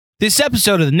This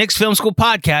episode of the Knicks Film School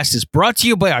podcast is brought to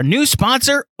you by our new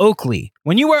sponsor, Oakley.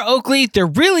 When you wear Oakley, there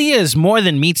really is more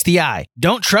than meets the eye.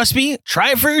 Don't trust me?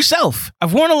 Try it for yourself.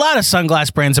 I've worn a lot of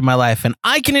sunglass brands in my life, and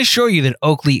I can assure you that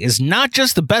Oakley is not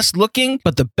just the best looking,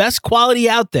 but the best quality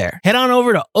out there. Head on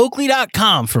over to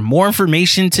Oakley.com for more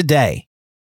information today.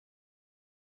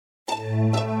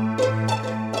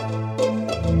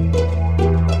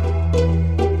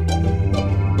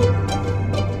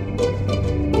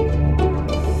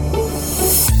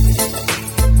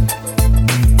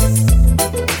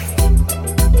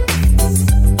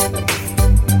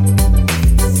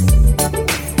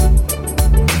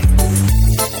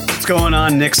 What's going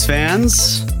on, Knicks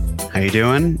fans? How you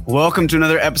doing? Welcome to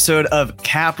another episode of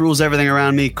Cap Rules Everything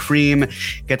Around Me. C.R.E.A.M.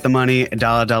 Get the money,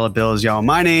 dollar bills, y'all.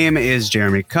 My name is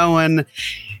Jeremy Cohen.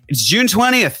 It's June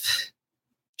 20th.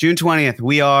 June 20th.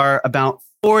 We are about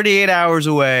 48 hours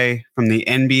away from the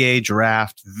NBA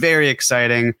draft. Very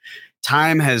exciting.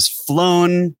 Time has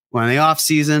flown when the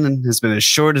offseason and has been as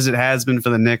short as it has been for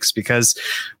the Knicks because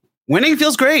winning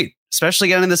feels great, especially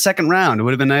getting in the second round. It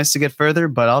would have been nice to get further,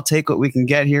 but I'll take what we can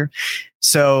get here.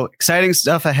 So exciting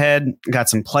stuff ahead. Got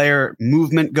some player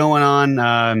movement going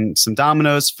on, some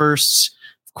dominoes. First,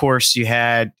 of course, you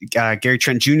had Gary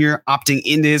Trent Jr. opting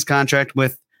into his contract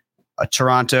with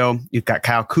Toronto. You've got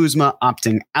Kyle Kuzma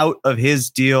opting out of his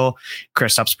deal.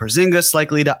 Kristaps Porzingis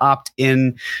likely to opt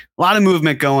in. A lot of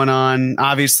movement going on.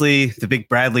 Obviously, the big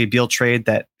Bradley Beal trade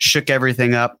that shook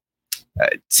everything up.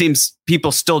 It seems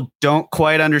people still don't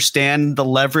quite understand the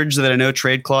leverage that a no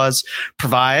trade clause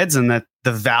provides, and that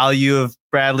the value of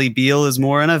Bradley Beal is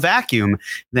more in a vacuum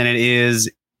than it is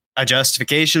a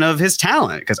justification of his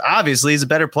talent, because obviously he's a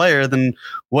better player than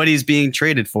what he's being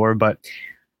traded for. But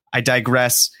I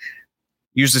digress.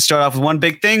 Usually start off with one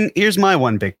big thing. Here's my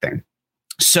one big thing.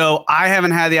 So I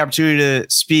haven't had the opportunity to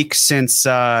speak since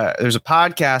there's a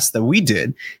podcast that we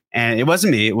did, and it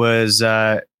wasn't me. It was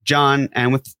John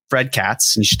and with Fred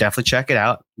Katz, and you should definitely check it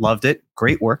out. Loved it.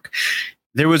 Great work.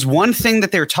 There was one thing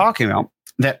that they were talking about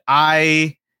that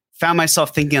I found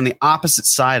myself thinking on the opposite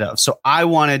side of. So I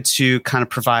wanted to kind of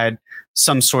provide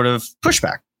some sort of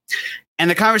pushback.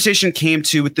 And the conversation came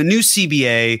to, with the new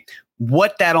CBA,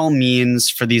 what that all means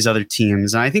for these other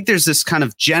teams. And I think there's this kind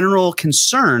of general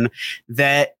concern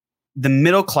that the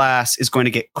middle class is going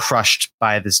to get crushed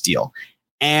by this deal.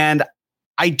 And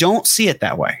I don't see it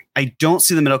that way. I don't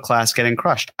see the middle class getting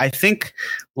crushed. I think,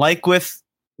 like with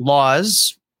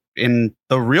laws in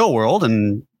the real world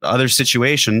and other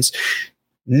situations,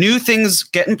 new things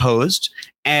get imposed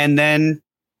and then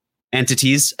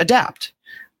entities adapt.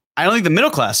 I don't think the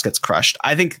middle class gets crushed.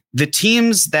 I think the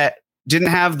teams that didn't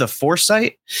have the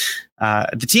foresight,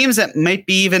 the teams that might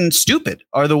be even stupid,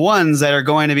 are the ones that are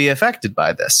going to be affected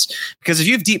by this. Because if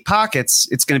you have deep pockets,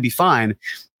 it's going to be fine.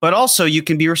 But also you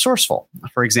can be resourceful.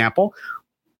 For example,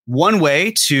 one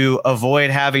way to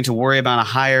avoid having to worry about a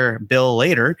higher bill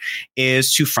later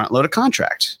is to front load a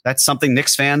contract. That's something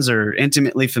Knicks fans are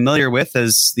intimately familiar with,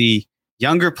 as the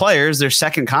younger players, their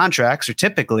second contracts are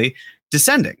typically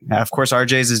descending. Of course,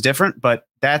 RJ's is different, but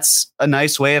that's a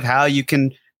nice way of how you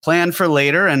can plan for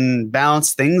later and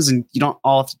balance things, and you don't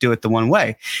all have to do it the one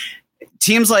way.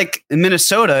 Teams like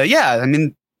Minnesota,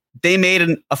 they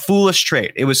made a foolish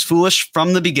trade. It was foolish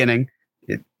from the beginning.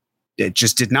 It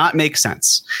just did not make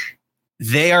sense.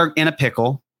 They are in a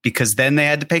pickle because then they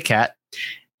had to pay Cat,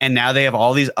 and now they have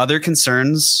all these other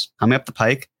concerns coming up the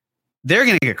pike. They're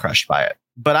going to get crushed by it.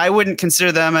 But I wouldn't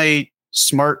consider them a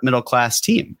smart middle class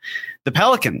team. The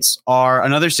Pelicans are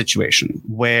another situation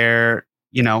where,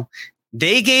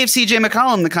 they gave CJ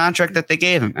McCollum the contract that they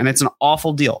gave him, and it's an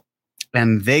awful deal.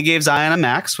 And they gave Zion a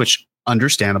max, which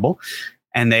understandable.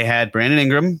 And they had Brandon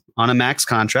Ingram on a max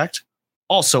contract,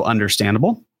 also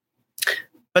understandable.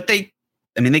 But they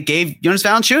gave Jonas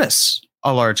Valanciunas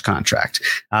a large contract.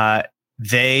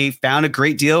 They found a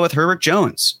great deal with Herbert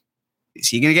Jones. Is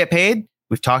he going to get paid?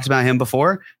 We've talked about him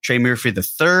before. Trey Murphy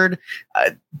III.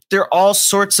 There are all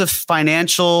sorts of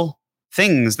financial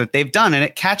things that they've done, and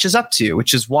it catches up to you,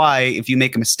 which is why if you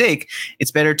make a mistake,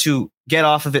 it's better to get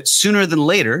off of it sooner than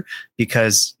later,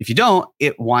 because if you don't,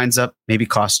 it winds up maybe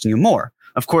costing you more.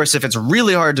 Of course, if it's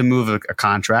really hard to move a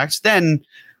contract, then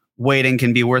waiting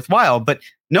can be worthwhile. But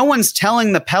no one's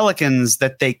telling the Pelicans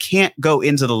that they can't go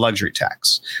into the luxury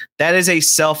tax. That is a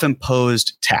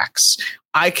self-imposed tax.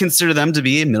 I consider them to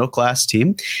be a middle-class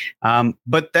team.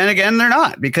 But then again, they're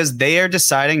not, because they are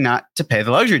deciding not to pay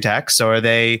the luxury tax. So are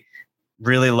they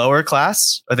really lower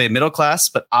class? Are they middle class,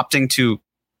 but opting to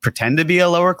pretend to be a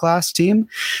lower class team?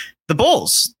 The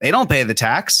Bulls, they don't pay the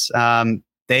tax.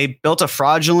 They built a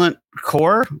fraudulent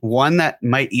core, one that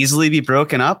might easily be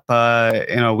broken up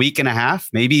in a week and a half,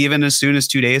 maybe even as soon as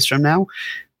 2 days from now.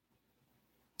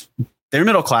 They're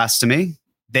middle class to me.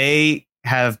 They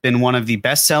have been one of the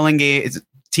best-selling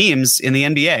teams in the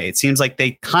NBA. It seems like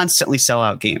they constantly sell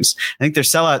out games. I think their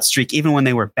sellout streak, even when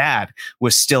they were bad,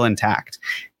 was still intact.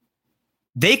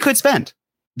 They could spend.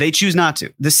 They choose not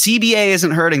to. The CBA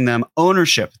isn't hurting them.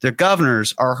 Ownership, their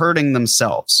governors are hurting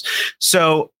themselves.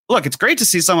 So, look, it's great to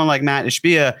see someone like Matt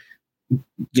Ishbia,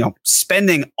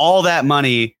 spending all that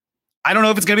money. I don't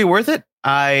know if it's going to be worth it.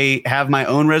 I have my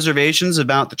own reservations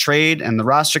about the trade and the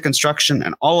roster construction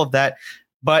and all of that,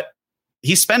 but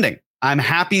he's spending. I'm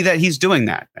happy that he's doing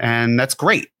that, and that's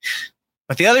great.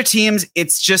 But the other teams,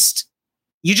 it's just,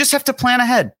 you just have to plan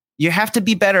ahead. You have to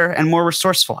be better and more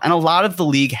resourceful. And a lot of the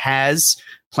league has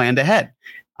planned ahead.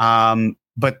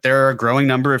 But there are a growing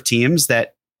number of teams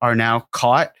that are now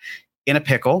caught in a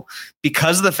pickle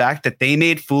because of the fact that they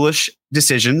made foolish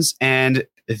decisions and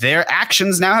their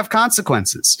actions now have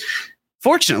consequences.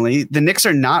 Fortunately, the Knicks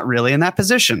are not really in that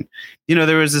position.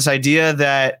 There was this idea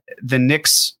that the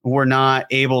Knicks were not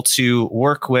able to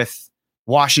work with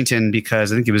Washington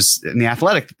because I think it was in The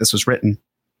Athletic that this was written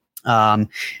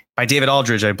by David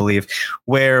Aldridge, I believe,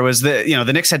 where it was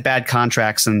the Knicks had bad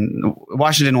contracts and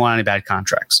Washington didn't want any bad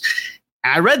contracts.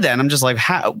 I read that and I'm just like,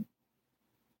 how?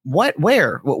 What?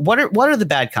 Where? What are the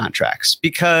bad contracts?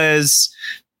 Because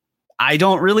I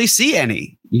don't really see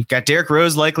any. You've got Derrick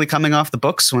Rose likely coming off the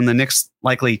books when the Knicks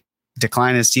likely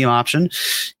decline his team option.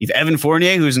 You've Evan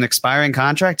Fournier, who's an expiring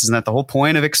contract. Isn't that the whole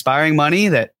point of expiring money?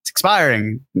 That it's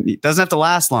expiring. It doesn't have to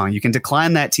last long. You can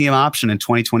decline that team option in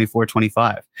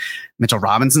 2024-25. Mitchell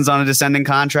Robinson's on a descending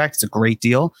contract. It's a great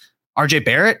deal. RJ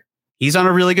Barrett, he's on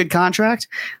a really good contract.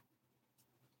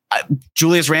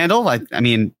 Julius Randle, I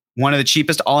mean, one of the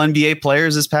cheapest all-NBA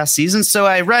players this past season. So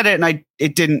I read it and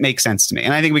it didn't make sense to me.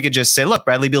 And I think we could just say, look,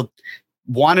 Bradley Beal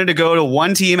wanted to go to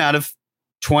one team out of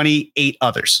 28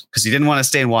 others because he didn't want to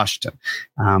stay in Washington.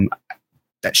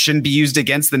 That shouldn't be used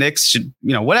against the Knicks.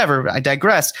 Whatever. I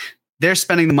digress. They're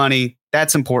spending the money.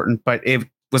 That's important. But it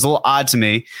was a little odd to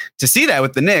me to see that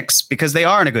with the Knicks because they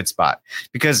are in a good spot,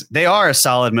 because they are a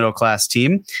solid middle-class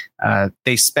team.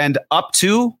 They spend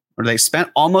they spent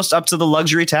almost up to the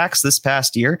luxury tax this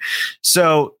past year.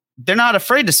 So they're not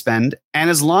afraid to spend.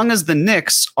 And as long as the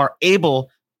Knicks are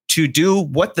able to do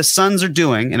what the Suns are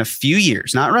doing in a few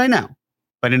years, not right now,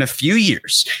 but in a few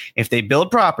years, if they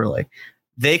build properly,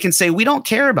 they can say, we don't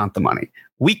care about the money.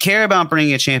 We care about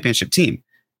bringing a championship team.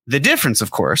 The difference,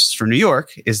 of course, for New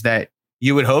York is that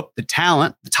you would hope the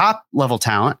talent, the top level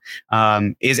talent,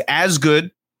 is as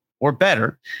good or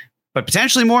better, but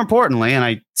potentially more importantly, and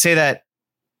I say that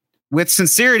with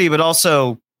sincerity, but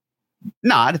also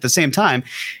not at the same time,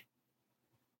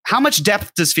 how much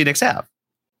depth does Phoenix have?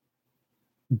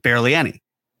 Barely any.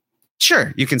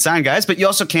 Sure, you can sign guys, but you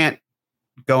also can't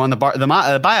go on the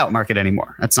buyout market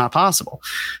anymore. That's not possible.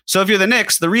 So if you're the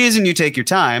Knicks, the reason you take your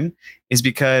time is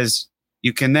because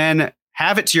you can then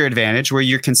have it to your advantage where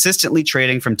you're consistently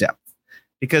trading from depth,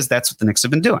 because that's what the Knicks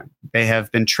have been doing. They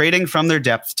have been trading from their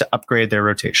depth to upgrade their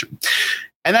rotation.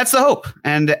 And that's the hope.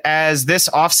 And as this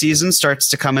offseason starts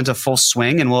to come into full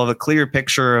swing and we'll have a clear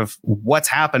picture of what's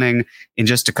happening in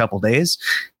just a couple days,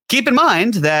 keep in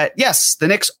mind that, yes, the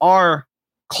Knicks are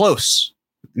close.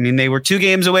 I mean, they were 2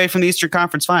 games away from the Eastern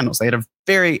Conference Finals. They had a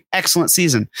very excellent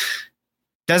season.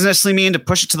 Doesn't necessarily mean to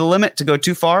push it to the limit, to go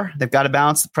too far. They've got to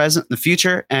balance the present and the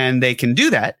future, and they can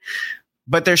do that.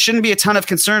 But there shouldn't be a ton of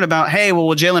concern about, hey, well,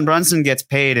 when Jalen Brunson gets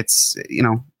paid, it's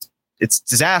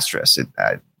disastrous.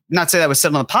 Not say that was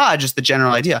said on the pod, just the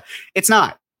general idea. It's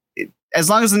not. As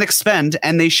long as the Knicks spend,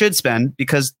 and they should spend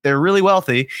because they're really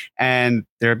wealthy and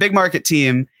they're a big market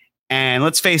team. And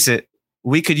let's face it,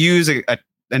 we could use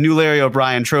a new Larry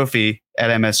O'Brien trophy at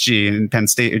MSG in Penn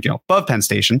State, above Penn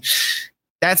Station.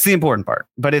 That's the important part.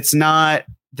 But it's not,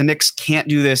 the Knicks can't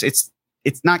do this. It's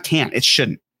not can't. It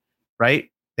shouldn't, right?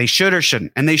 They should or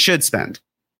shouldn't, and they should spend.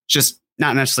 Just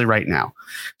not necessarily right now.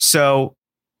 So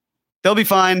they'll be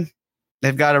fine.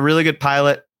 They've got a really good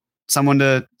pilot, someone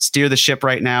to steer the ship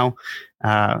right now.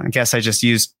 I guess I just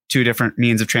used 2 different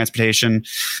means of transportation.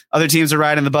 Other teams are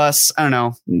riding the bus. I don't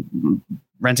know,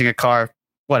 renting a car,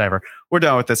 whatever. We're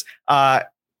done with this.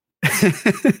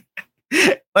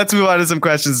 Let's move on to some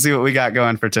questions and see what we got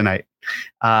going for tonight.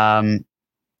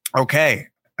 Okay.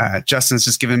 Justin's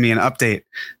just given me an update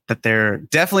that there are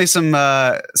definitely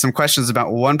some questions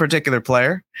about one particular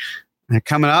player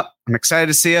coming up. I'm excited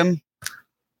to see him.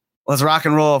 Let's rock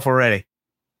and roll if we're ready.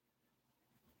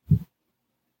 All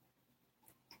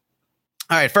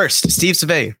right. First, Steve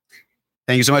Savay.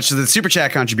 Thank you so much for the super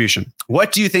chat contribution.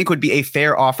 What do you think would be a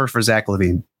fair offer for Zach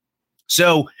LaVine?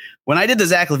 So when I did the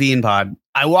Zach LaVine pod,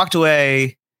 I walked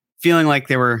away feeling like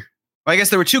there were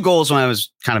two goals when I was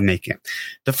kind of making it.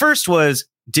 The first was,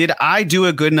 did I do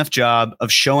a good enough job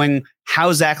of showing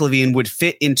how Zach LaVine would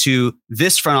fit into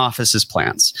this front office's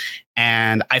plans?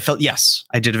 And I felt, yes,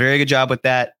 I did a very good job with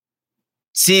that.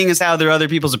 Seeing as how there are other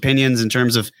people's opinions in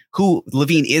terms of who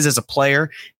LaVine is as a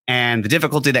player and the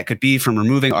difficulty that could be from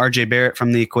removing RJ Barrett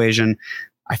from the equation,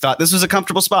 I thought this was a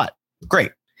comfortable spot.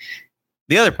 Great.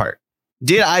 The other part,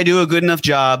 did I do a good enough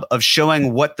job of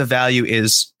showing what the value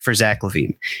is for Zach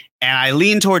LaVine? And I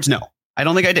lean towards no. I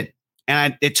don't think I did.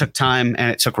 And it took time,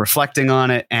 and it took reflecting on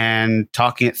it and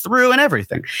talking it through and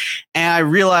everything. And I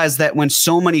realized that when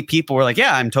so many people were like,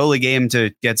 yeah, I'm totally game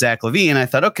to get Zach LaVine, I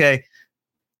thought, okay,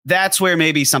 that's where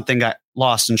maybe something got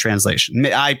lost in translation.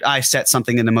 I set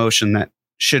something into motion that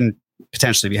shouldn't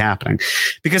potentially be happening,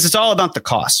 because it's all about the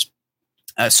cost.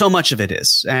 So much of it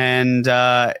is. And,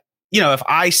 if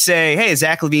I say, hey,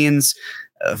 Zach LaVine's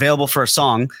available for a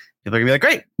song, people are going to be like,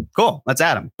 great, cool, let's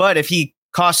add him. But if he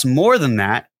costs more than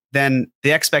that, then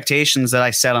the expectations that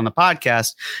I set on the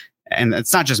podcast, and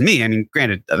it's not just me. I mean,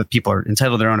 granted, other people are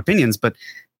entitled to their own opinions, but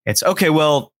it's okay.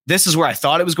 Well, this is where I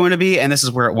thought it was going to be, and this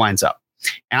is where it winds up.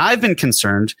 And I've been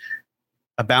concerned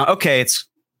about, okay,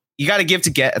 you got to give to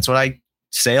get. That's what I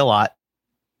say a lot.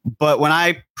 But when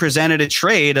I presented a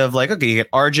trade of like, okay, you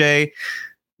get RJ,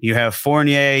 you have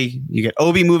Fournier, you get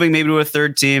Obi moving maybe to a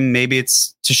third team, maybe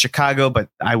it's to Chicago, but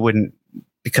I wouldn't,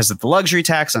 because of the luxury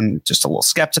tax. I'm just a little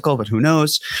skeptical, but who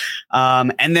knows?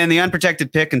 And then the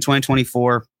unprotected pick in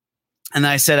 2024. And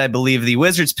then I said, I believe the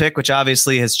Wizards pick, which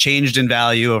obviously has changed in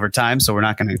value over time, so we're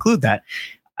not going to include that.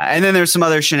 And then there's some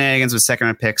other shenanigans with second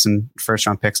round picks and first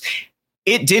round picks.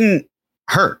 It didn't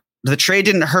hurt. The trade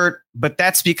didn't hurt, but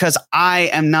that's because I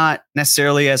am not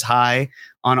necessarily as high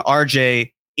on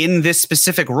RJ in this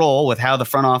specific role with how the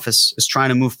front office is trying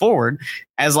to move forward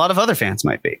as a lot of other fans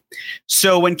might be.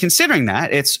 So when considering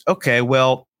that, it's okay,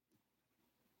 well,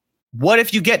 what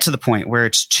if you get to the point where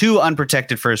it's 2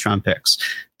 unprotected first round picks?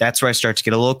 That's where I start to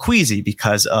get a little queasy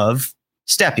because of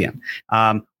Stepien.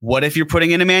 What if you're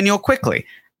putting in Emmanuel Quickly?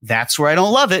 That's where I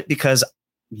don't love it, because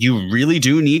you really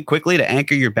do need Quickly to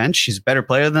anchor your bench. He's a better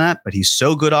player than that, but he's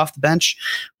so good off the bench.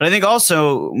 But I think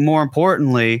also, more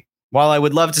importantly, while I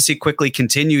would love to see Quickly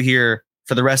continue here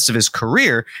for the rest of his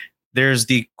career, there's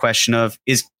the question of,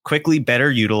 is Quickly better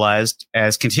utilized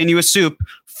as continuous soup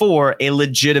for a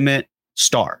legitimate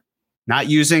star? Not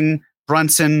using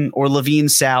Brunson or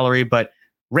LaVine's salary, but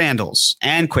Randall's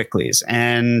and Quickly's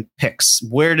and picks.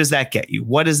 Where does that get you?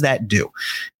 What does that do?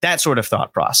 That sort of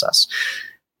thought process.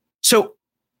 So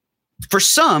for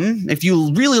some, if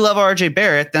you really love RJ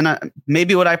Barrett, then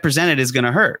maybe what I presented is going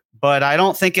to hurt. But I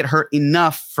don't think it hurt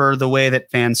enough for the way that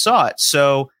fans saw it.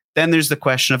 So then there's the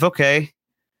question of, okay,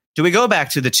 do we go back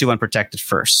to the 2 unprotected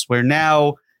firsts, where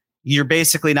now you're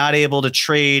basically not able to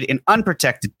trade an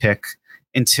unprotected pick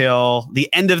until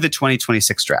the end of the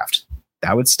 2026 draft?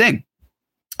 That would sting.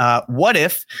 What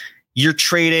if you're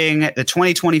trading the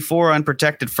 2024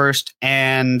 unprotected first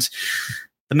and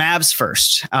the Mavs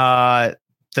first,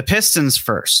 the Pistons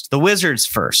first, the Wizards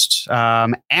first,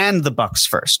 and the Bucks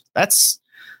first? That's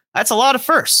a lot of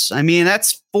firsts. I mean,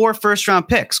 that's 4 first round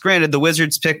picks. Granted, the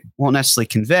Wizards pick won't necessarily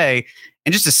convey.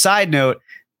 And just a side note,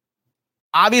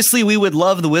 obviously we would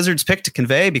love the Wizards pick to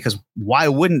convey, because why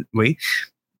wouldn't we?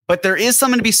 But there is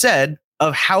something to be said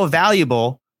of how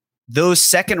valuable those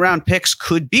second round picks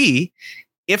could be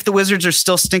if the Wizards are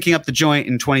still stinking up the joint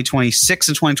in 2026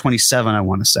 and 2027, I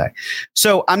want to say.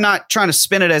 So I'm not trying to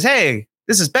spin it as, hey,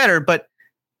 this is better, but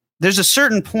there's a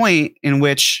certain point in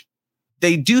which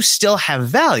they do still have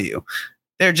value.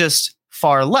 They're just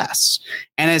far less.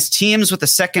 And as teams with a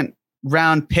second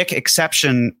round pick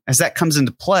exception, as that comes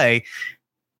into play,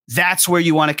 that's where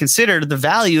you want to consider the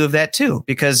value of that too.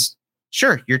 Because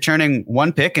sure, you're turning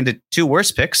 1 pick into 2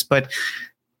 worse picks, but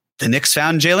the Knicks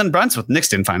found Jalen Brunson. Well, the Knicks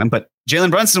didn't find him, but Jalen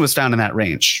Brunson was found in that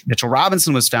range. Mitchell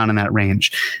Robinson was found in that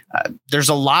range. There's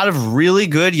a lot of really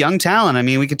good young talent. I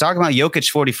mean, we could talk about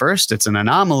Jokic 41st. It's an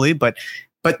anomaly, but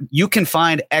you can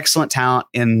find excellent talent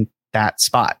in that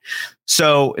spot.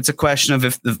 So it's a question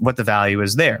of what the value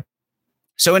is there.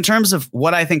 So in terms of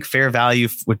what I think fair value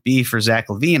would be for Zach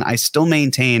LaVine, I still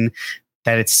maintain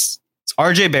that it's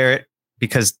RJ Barrett,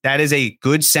 because that is a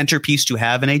good centerpiece to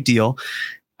have in a deal.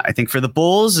 I think for the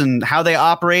Bulls and how they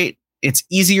operate, it's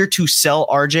easier to sell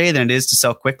RJ than it is to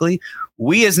sell Quickly.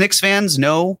 We as Knicks fans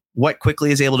know what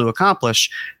Quickly is able to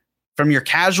accomplish. From your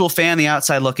casual fan, the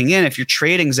outside looking in, if you're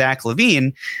trading Zach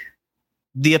LaVine,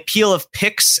 the appeal of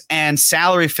picks and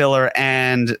salary filler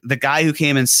and the guy who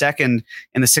came in second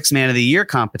in the 6 Man of the Year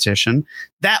competition,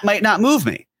 that might not move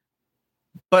me.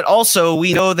 But also,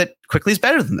 we know that Quickly's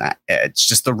better than that. It's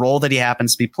just the role that he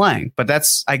happens to be playing. But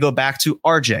I go back to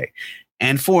RJ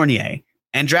and Fournier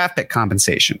and draft pick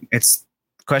compensation. It's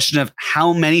a question of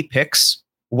how many picks,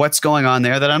 what's going on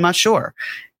there that I'm not sure.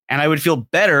 And I would feel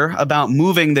better about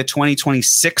moving the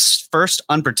 2026 first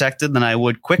unprotected than I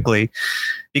would Quickly,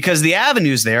 because the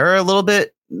avenues there are a little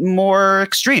bit more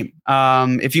extreme.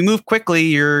 If you move Quickly,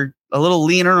 you're a little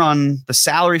leaner on the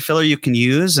salary filler you can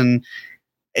use, and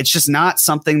it's just not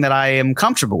something that I am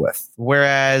comfortable with.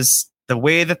 Whereas the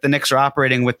way that the Knicks are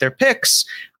operating with their picks,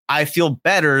 I feel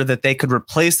better that they could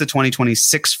replace the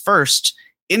 2026 first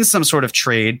in some sort of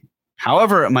trade,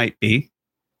 however it might be.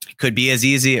 It could be as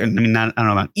easy, I don't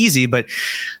know about easy, but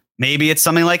maybe it's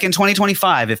something like in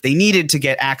 2025, if they needed to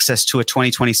get access to a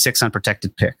 2026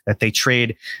 unprotected pick, that they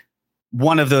trade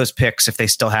one of those picks, if they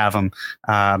still have them,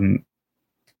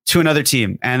 to another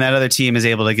team, and that other team is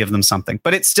able to give them something.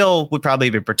 But it still would probably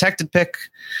be a protected pick,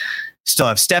 still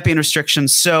have stepping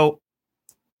restrictions. So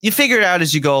you figure it out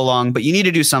as you go along, but you need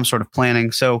to do some sort of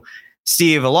planning. So,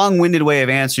 Steve, a long-winded way of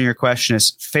answering your question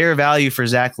is fair value for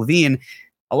Zach LaVine.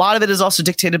 A lot of it is also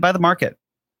dictated by the market.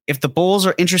 If the Bulls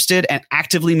are interested and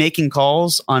actively making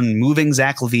calls on moving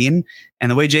Zach LaVine,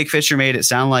 and the way Jake Fisher made it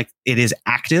sound like it is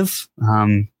active,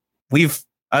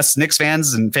 us Knicks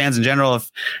fans and fans in general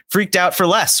have freaked out for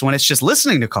less when it's just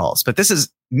listening to calls, but this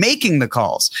is making the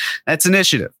calls. That's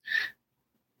initiative.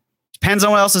 Depends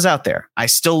on what else is out there. I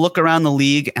still look around the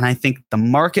league and I think the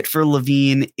market for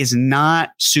LaVine is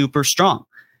not super strong.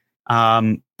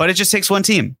 But it just takes one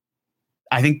team.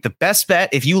 I think the best bet,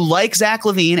 if you like Zach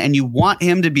LaVine and you want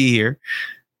him to be here,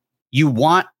 you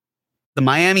want the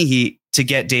Miami Heat to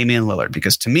get Damian Lillard,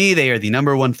 because to me, they are the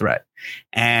number one threat.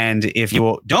 And if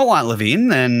you don't want LaVine,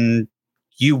 then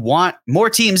you want more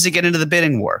teams to get into the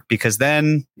bidding war, because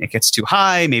then it gets too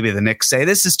high. Maybe the Knicks say,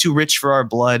 this is too rich for our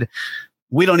blood.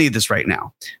 We don't need this right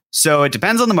now. So it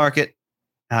depends on the market.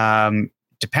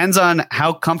 Depends on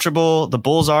how comfortable the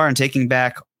Bulls are in taking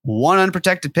back one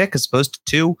unprotected pick as opposed to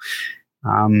two.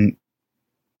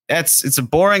 It's a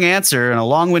boring answer and a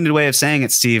long-winded way of saying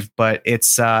it, Steve, but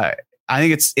I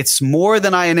think it's more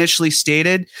than I initially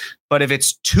stated. But if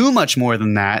it's too much more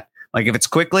than that, like if it's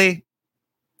Quickly,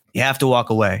 you have to walk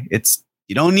away.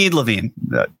 You don't need LaVine.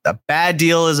 A bad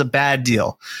deal is a bad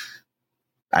deal.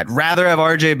 I'd rather have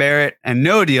RJ Barrett and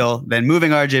no deal than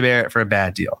moving RJ Barrett for a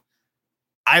bad deal.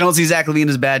 I don't see Zach LaVine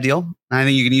as a bad deal. I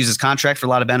think you can use his contract for a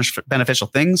lot of beneficial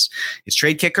things. His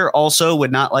trade kicker also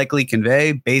would not likely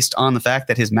convey, based on the fact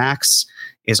that his max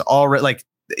is already, like,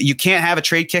 you can't have a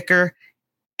trade kicker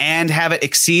and have it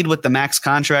exceed what the max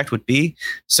contract would be.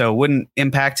 So it wouldn't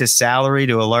impact his salary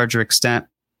to a larger extent.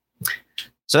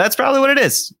 So that's probably what it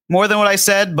is. More than what I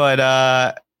said,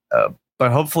 but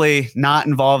hopefully not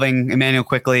involving Emmanuel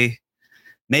Quickly.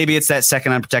 Maybe it's that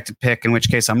second unprotected pick, in which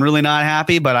case I'm really not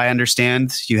happy, but I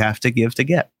understand you have to give to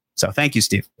get. So thank you,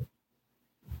 Steve.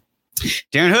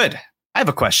 Darren Hood, I have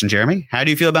a question, Jeremy. How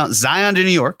do you feel about Zion to New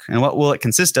York, and what will it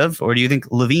consist of? Or do you think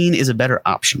LaVine is a better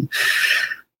option?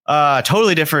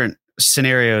 Totally different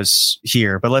scenarios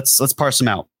here, but let's parse them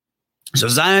out. So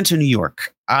Zion to New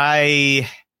York. I'm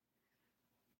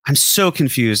so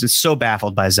confused and so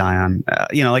baffled by Zion.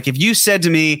 Like if you said to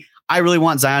me, I really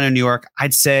want Zion in New York,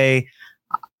 I'd say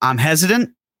I'm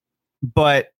hesitant,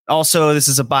 but also this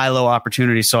is a buy low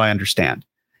opportunity, so I understand.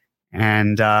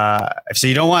 And so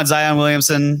you don't want Zion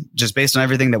Williamson, just based on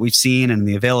everything that we've seen and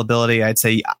the availability, I'd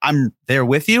say I'm there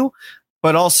with you,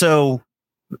 but also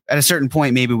at a certain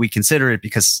point, maybe we consider it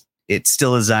because it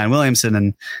still is Zion Williamson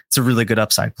and it's a really good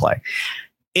upside play.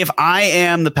 If I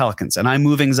am the Pelicans and I'm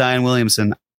moving Zion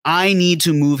Williamson, I need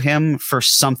to move him for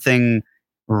something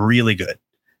really good.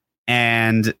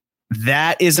 And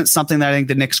that isn't something that I think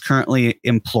the Knicks currently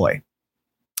employ,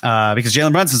 because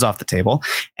Jalen Brunson's off the table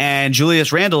and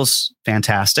Julius Randle's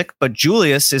fantastic, but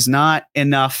Julius is not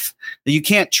enough. You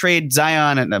can't trade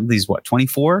Zion at these,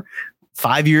 24,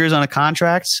 5 years on a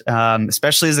contract,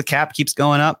 especially as the cap keeps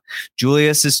going up.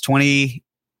 Julius is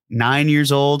 29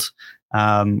 years old,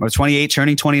 or 28,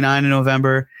 turning 29 in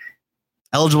November,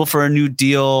 eligible for a new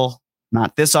deal,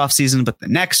 not this offseason, but the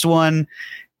next one.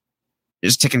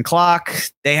 There's a ticking clock.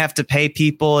 They have to pay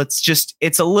people.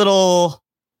 It's a little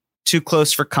too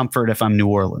close for comfort if I'm New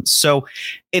Orleans. So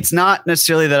it's not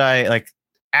necessarily that I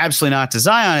absolutely not to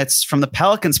Zion. It's from the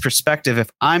Pelicans' perspective. If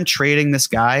I'm trading this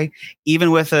guy, even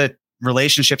with a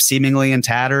relationship seemingly in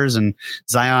tatters and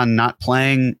Zion not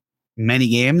playing many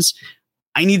games,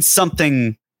 I need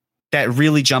something that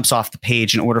really jumps off the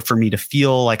page in order for me to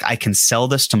feel like I can sell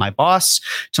this to my boss,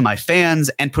 to my fans,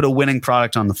 and put a winning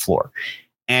product on the floor.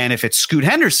 And if it's Scoot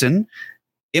Henderson,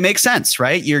 it makes sense,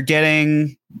 right? You're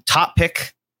getting top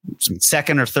pick,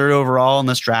 second or third overall in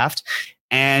this draft,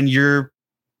 and you're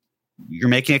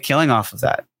making a killing off of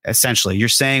that. Essentially, you're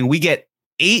saying we get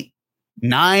 8-9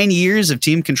 years of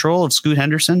team control of Scoot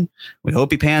Henderson. We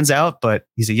hope he pans out, but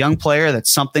he's a young player.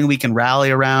 That's something we can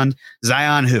rally around.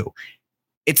 Zion, who?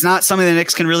 It's not something the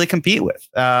Knicks can really compete with.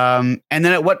 And then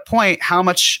at what point, how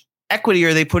much equity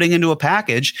are they putting into a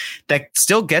package that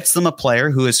still gets them a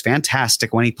player who is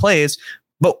fantastic when he plays,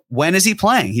 but when is he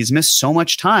playing? He's missed so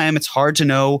much time. It's hard to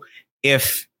know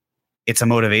if it's a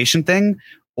motivation thing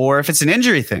or if it's an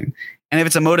injury thing. And if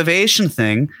it's a motivation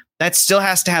thing, that still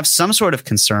has to have some sort of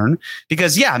concern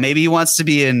because, yeah, maybe he wants to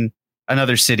be in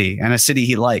another city and a city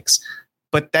he likes,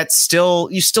 but that's still,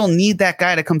 you still need that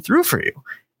guy to come through for you.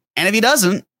 And if he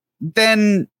doesn't,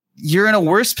 then you're in a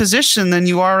worse position than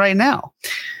you are right now.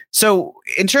 So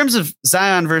in terms of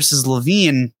Zion versus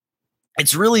LaVine,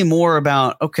 it's really more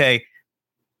about, okay,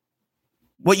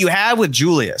 what you have with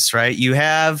Julius, right? You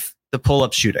have the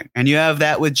pull-up shooting, and you have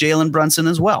that with Jalen Brunson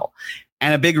as well.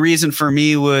 And a big reason for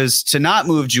me was to not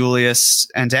move Julius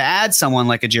and to add someone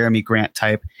like a Jeremy Grant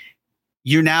type.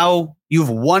 You have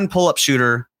one pull-up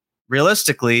shooter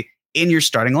realistically in your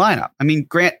starting lineup. I mean,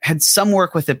 Grant had some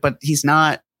work with it, but he's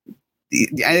an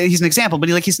example, but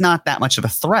he's not that much of a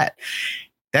threat.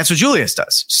 That's what Julius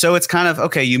does. So it's kind of,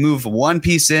 okay, you move one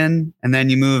piece in and then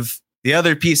you move the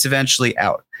other piece eventually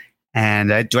out. And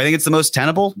do I think it's the most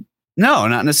tenable? No,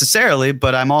 not necessarily,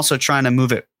 but I'm also trying to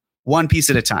move it one piece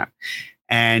at a time.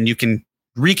 And you can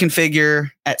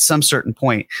reconfigure at some certain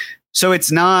point. So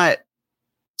it's not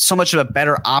so much of a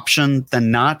better option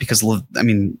than not, because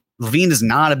LaVine is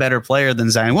not a better player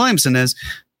than Zion Williamson is.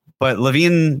 But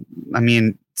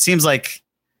LaVine, seems like,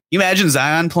 you imagine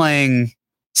Zion playing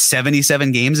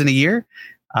 77 games in a year.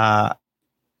 I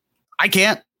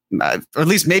can't. Or at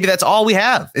least maybe that's all we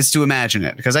have is to imagine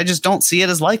it, because I just don't see it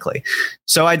as likely.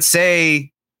 So I'd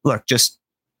say, look, just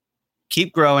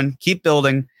keep growing, keep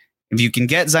building. If you can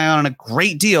get Zion on a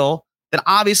great deal, then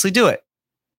obviously do it.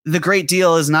 The great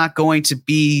deal is not going to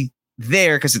be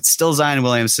there because it's still Zion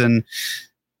Williamson.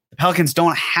 The Pelicans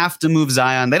don't have to move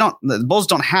Zion. The Bulls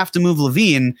don't have to move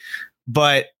LaVine,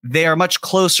 but they are much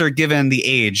closer given the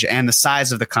age and the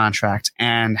size of the contract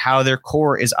and how their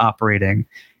core is operating.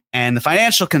 And the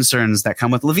financial concerns that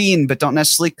come with LaVine, but don't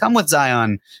necessarily come with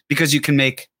Zion, because you can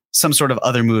make some sort of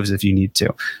other moves if you need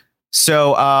to.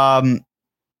 So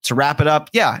to wrap it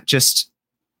up, just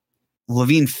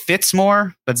LaVine fits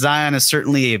more, but Zion is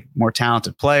certainly a more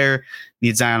talented player.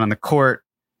 Needs Zion on the court.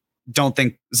 Don't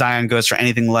think Zion goes for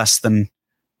anything less than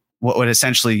what would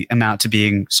essentially amount to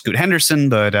being Scoot Henderson,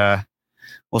 but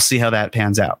we'll see how that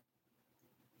pans out.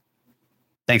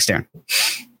 Thanks, Darren.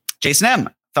 Jason M.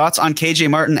 Thoughts on KJ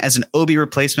Martin as an Obi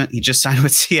replacement? He just signed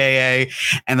with C.R.E.A.,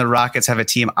 and the Rockets have a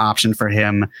team option for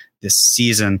him this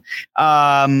season.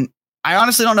 I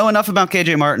honestly don't know enough about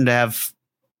KJ Martin to have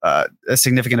a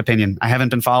significant opinion. I haven't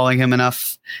been following him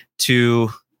enough to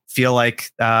feel like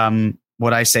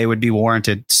what I say would be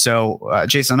warranted. So,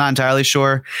 Jason, I'm not entirely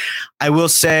sure. I will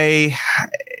say,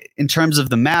 in terms of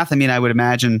the math, I would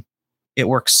imagine it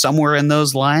works somewhere in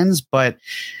those lines, but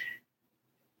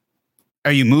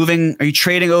are you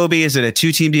trading Obi? Is it a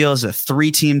 2-team deal? Is it a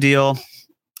 3-team deal?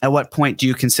 At what point do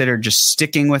you consider just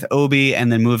sticking with Obi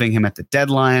and then moving him at the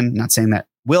deadline? Not saying that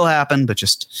will happen, but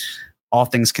just all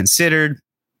things considered.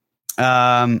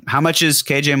 How much is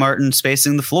KJ Martin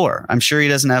spacing the floor? I'm sure he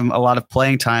doesn't have a lot of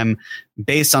playing time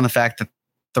based on the fact that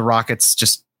the Rockets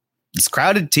just, this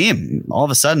crowded team, all of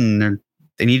a sudden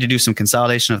they need to do some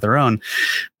consolidation of their own.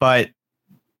 But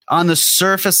on the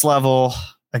surface level,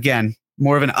 again,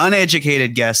 more of an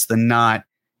uneducated guess than not,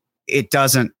 it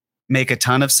doesn't make a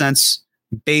ton of sense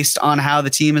based on how the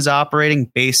team is operating,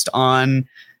 based on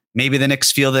maybe the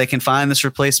Knicks feel they can find this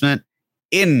replacement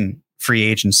in free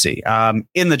agency,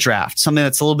 in the draft, something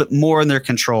that's a little bit more in their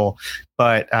control.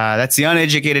 But that's the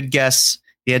uneducated guess.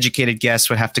 The educated guess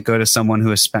would have to go to someone who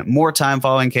has spent more time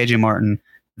following KJ Martin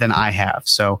than I have.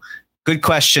 So good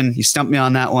question. You stumped me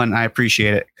on that one. I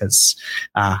appreciate it, because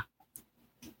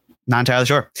not entirely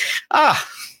sure.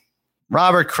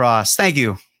 Robert Cross. Thank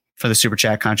you for the super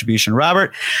chat contribution.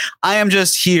 Robert, I am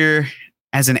just here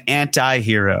as an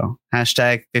anti-hero.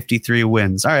 Hashtag 53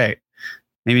 wins. All right.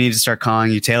 Maybe we need to start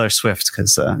calling you Taylor Swift,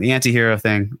 because the anti-hero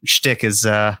thing shtick is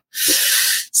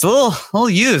it's a little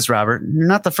used, Robert. You're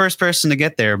not the first person to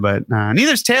get there, but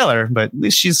neither's Taylor, but at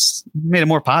least she's made it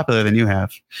more popular than you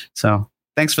have. So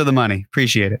thanks for the money.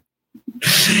 Appreciate it.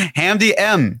 Hamdi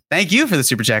M, thank you for the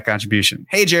super chat contribution.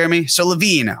 Hey, Jeremy. So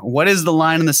LaVine, what is the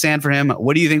line in the sand for him?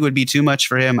 What do you think would be too much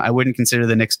for him? I wouldn't consider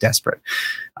the Knicks desperate.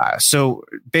 So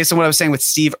based on what I was saying with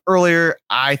Steve earlier,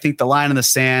 I think the line in the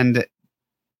sand,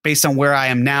 based on where I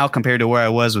am now compared to where I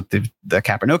was with the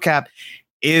cap or no cap,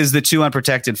 is the 2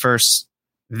 unprotected firsts.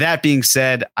 That being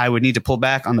said, I would need to pull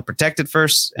back on the protected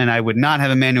firsts, and I would not have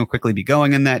Emmanuel quickly be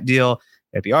going in that deal.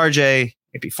 It'd be RJ,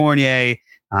 it'd be Fournier,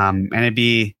 and it'd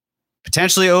be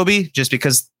potentially Obi, just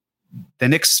because the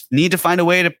Knicks need to find a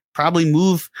way to probably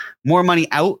move more money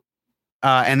out,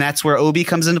 and that's where Obi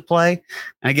comes into play.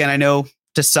 And again, I know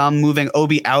to some, moving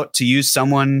Obi out to use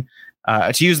someone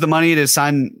to use the money to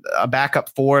sign a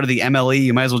backup to the MLE,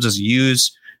 you might as well just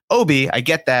use Obi. I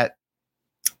get that.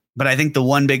 But I think the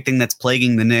one big thing that's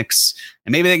plaguing the Knicks,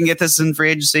 and maybe they can get this in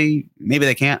free agency, maybe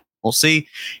they can't, we'll see,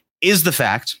 is the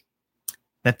fact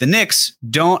that the Knicks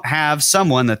don't have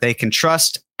someone that they can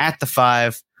trust at the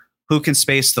 5 who can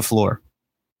space the floor.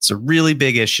 It's a really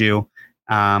big issue.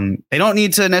 They don't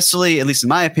need to necessarily, at least in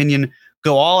my opinion,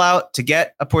 go all out to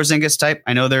get a Porzingis type.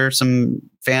 I know there are some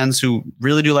fans who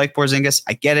really do like Porzingis.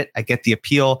 I get it. I get the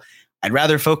appeal. I'd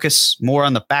rather focus more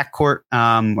on the backcourt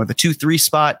or the 2-3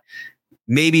 spot.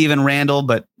 Maybe even Randall,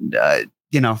 but,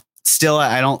 still,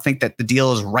 I don't think that the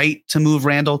deal is right to move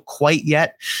Randall quite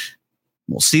yet.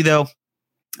 We'll see, though.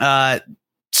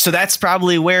 So that's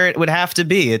probably where it would have to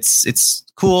be. It's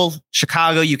cool.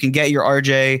 Chicago, you can get your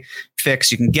RJ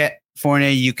fix. You can get Fournier.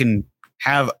 You can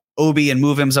have Obi and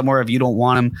move him somewhere if you don't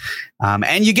want him.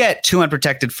 And you get 2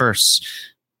 unprotected firsts.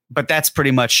 But that's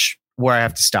pretty much where I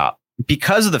have to stop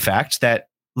because of the fact that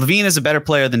LaVine is a better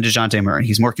player than DeJounte Murray.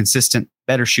 He's more consistent,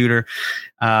 better shooter.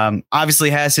 Obviously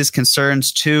has his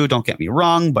concerns too. Don't get me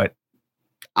wrong, but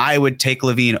I would take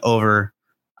LaVine over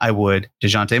I would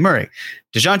DeJounte Murray.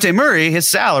 DeJounte Murray, his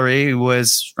salary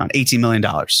was around $18 million.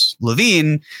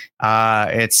 LaVine,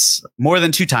 it's more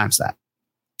than 2 times that.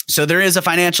 So there is a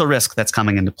financial risk that's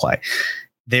coming into play.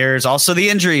 There's also the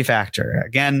injury factor.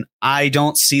 Again, I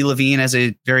don't see LaVine as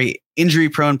a very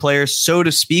injury-prone player, so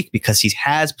to speak, because he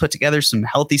has put together some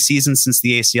healthy seasons since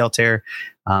the ACL tear.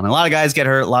 A lot of guys get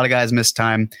hurt. A lot of guys miss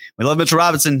time. We love Mitchell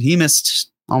Robinson. He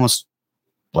missed almost,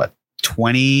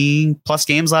 20 plus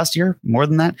games last year, more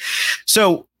than that.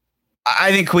 So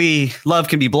I think love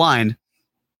can be blind.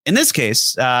 In this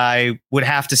case, I would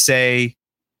have to say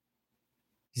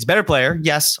he's a better player.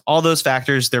 Yes, all those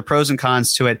factors, there are pros and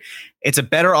cons to it. It's a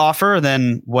better offer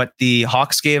than what the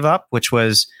Hawks gave up, which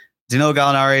was Danilo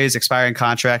Gallinari's expiring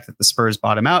contract that the Spurs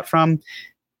bought him out from.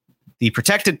 The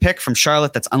protected pick from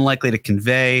Charlotte that's unlikely to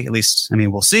convey, at least,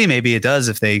 we'll see. Maybe it does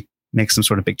if they make some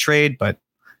sort of big trade, but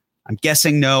I'm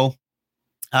guessing no.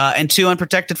 And 2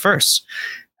 unprotected firsts.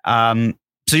 So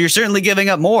you're certainly giving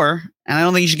up more, and I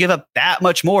don't think you should give up that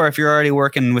much more if you're already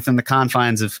working within the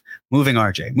confines of moving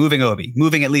RJ, moving Obi,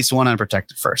 moving at least 1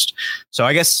 unprotected first. So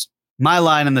I guess my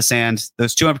line in the sand,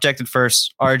 those 2 unprotected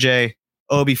firsts, RJ,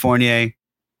 Obi, Fournier,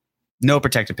 no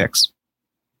protected picks.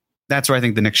 That's where I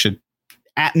think the Knicks should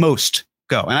at most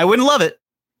go. And I wouldn't love it,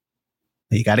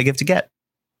 but you got to give to get.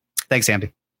 Thanks,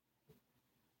 Andy.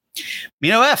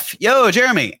 Mino F. Yo,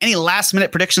 Jeremy, any last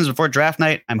minute predictions before draft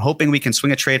night? I'm hoping we can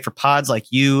swing a trade for Pods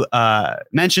like you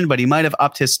mentioned, but he might have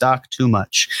upped his stock too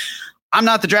much. I'm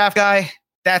not the draft guy.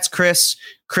 That's Chris.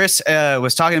 Chris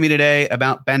was talking to me today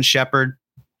about Ben Shepherd.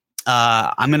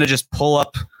 I'm going to just pull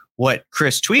up what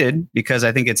Chris tweeted because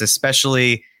I think it's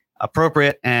especially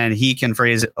appropriate and he can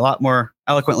phrase it a lot more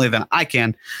eloquently than I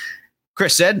can.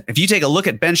 Chris said, if you take a look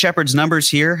at Ben Shepherd's numbers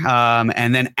here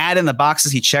and then add in the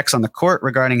boxes he checks on the court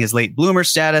regarding his late bloomer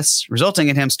status, resulting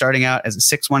in him starting out as a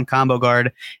 6'1" combo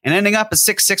guard and ending up a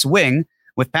 6'6" wing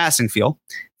with passing feel,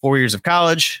 4 years of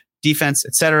college, defense,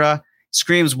 etc.,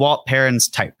 screams Walt Perrin's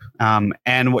type.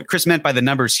 And what Chris meant by the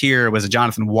numbers here was a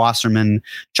Jonathan Wasserman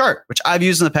chart, which I've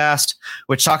used in the past,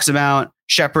 which talks about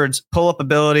Shepherd's pull-up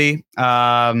ability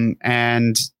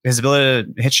and his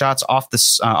ability to hit shots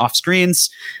off screens.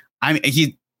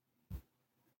 He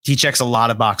checks a lot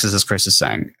of boxes, as Chris is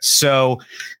saying. So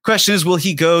question is, will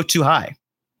he go too high?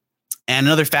 And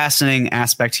another fascinating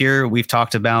aspect here, we've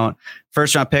talked about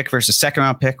first round pick versus second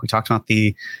round pick. We talked about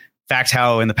the fact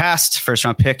how in the past, first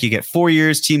round pick, you get 4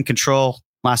 years team control,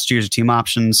 last 2 years of team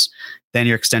options, then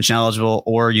you're extension eligible,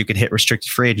 or you could hit restricted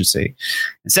free agency.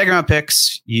 In second round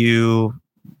picks, you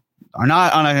are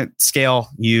not on a scale.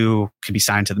 You could be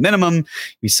signed to the minimum,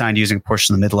 be signed using a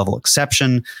portion of the mid-level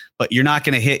exception, but you're not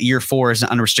going to hit year 4 as an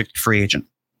unrestricted free agent.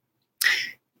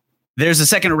 There's a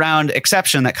second round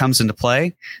exception that comes into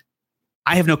play.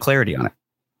 I have no clarity on it.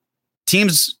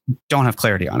 Teams don't have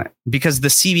clarity on it because the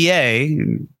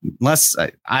CBA, unless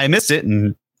I missed it,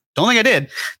 and don't think I did.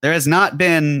 There has not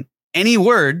been any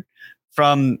word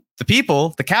from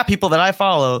the cap people that I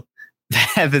follow,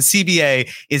 that the CBA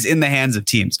is in the hands of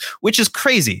teams, which is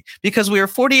crazy because we are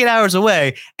 48 hours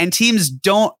away and teams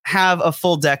don't have a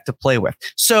full deck to play with.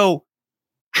 So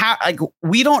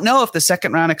we don't know if the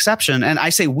second round exception, and I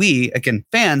say we, again,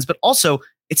 fans, but also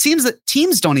it seems that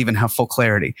teams don't even have full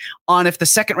clarity on if the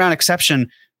second round exception,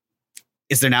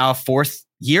 is there now a fourth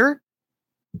year?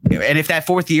 And if that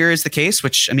fourth year is the case,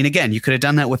 which, I mean, again, you could have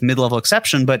done that with mid-level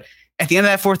exception, but at the end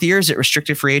of that fourth year, is it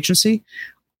restricted free agency?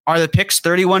 Are the picks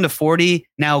 31 to 40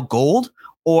 now gold,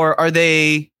 or are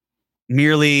they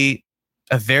merely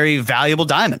a very valuable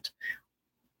diamond?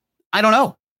 I don't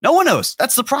know. No one knows.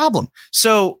 That's the problem.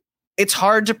 So it's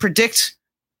hard to predict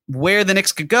where the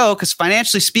Knicks could go because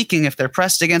financially speaking, if they're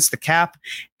pressed against the cap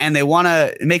and they want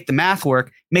to make the math work,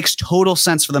 it makes total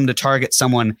sense for them to target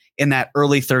someone in that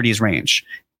early 30s range.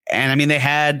 And I mean, they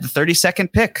had the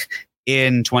 32nd pick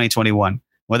in 2021.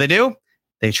 What they do?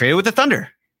 They traded with the Thunder.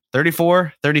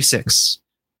 34, 36.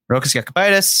 Rokas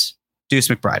Jokubaitis, Deuce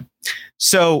McBride.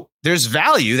 So there's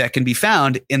value that can be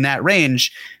found in that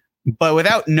range, but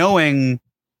without knowing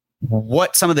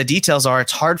what some of the details are,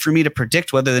 it's hard for me to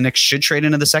predict whether the Knicks should trade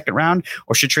into the second round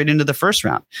or should trade into the first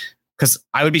round. Because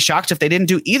I would be shocked if they didn't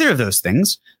do either of those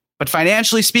things. But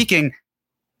financially speaking,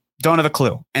 don't have a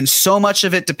clue. And so much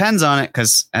of it depends on it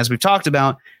because, as we've talked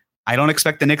about, I don't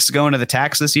expect the Knicks to go into the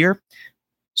tax this year.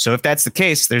 So if that's the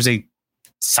case, there's a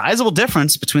sizable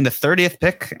difference between the 30th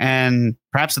pick and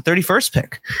perhaps the 31st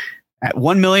pick. At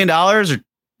 $1 million or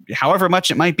however much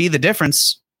it might be, the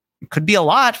difference could be a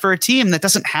lot for a team that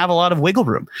doesn't have a lot of wiggle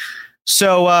room.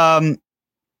 So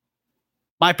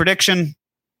my prediction,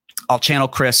 I'll channel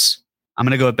Chris. I'm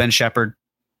going to go with Ben Shepherd.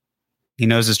 He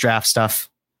knows his draft stuff.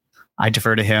 I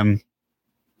defer to him.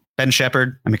 Ben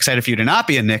Shepherd, I'm excited for you to not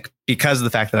be a Knick because of the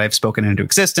fact that I've spoken into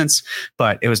existence,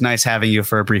 but it was nice having you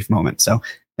for a brief moment. So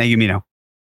thank you, Mino.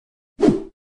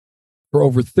 For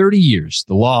over 30 years,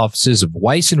 the law offices of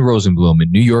Weiss and Rosenblum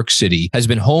in New York City has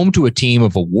been home to a team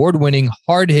of award-winning,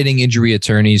 hard-hitting injury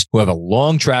attorneys who have a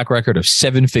long track record of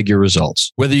seven-figure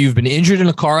results. Whether you've been injured in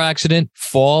a car accident,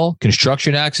 fall,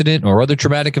 construction accident, or other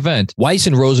traumatic event, Weiss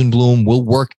and Rosenblum will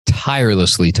work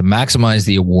tirelessly to maximize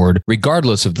the award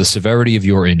regardless of the severity of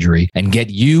your injury and get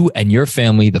you and your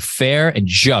family the fair and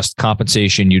just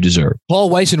compensation you deserve. Call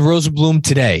Weiss and Rosenblum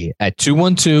today at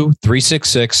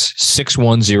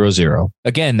 212-366-6100.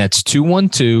 Again, that's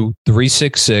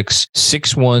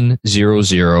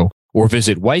 212-366-6100 or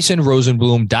visit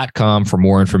weissandrosenblum.com for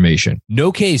more information.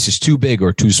 No case is too big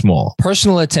or too small.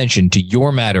 Personal attention to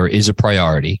your matter is a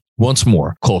priority. Once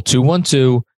more, call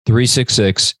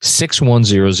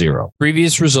 212-366-6100.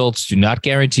 Previous results do not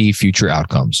guarantee future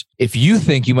outcomes. If you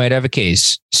think you might have a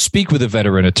case, speak with a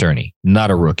veteran attorney, not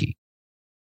a rookie.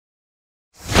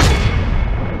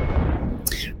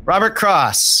 Robert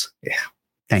Cross. Yeah.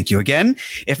 Thank you again.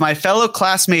 If my fellow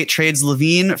classmate trades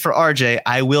Levine for RJ,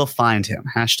 I will find him.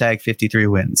 Hashtag 53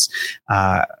 wins.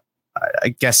 I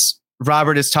guess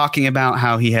Robert is talking about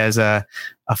how he has a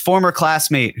former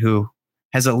classmate who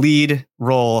has a lead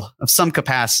role of some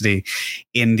capacity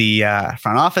in the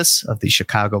front office of the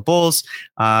Chicago Bulls.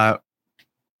 All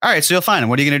right, so you'll find him.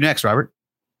 What are you going to do next, Robert?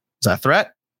 Is that a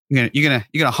threat? You're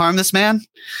gonna harm this man?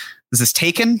 Is this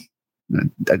taken?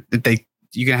 You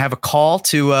gonna have a call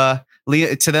to them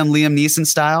Liam Neeson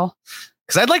style?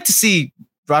 Because I'd like to see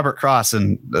Robert Cross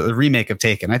in the remake of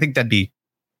Taken. I think that'd be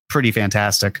pretty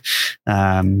fantastic.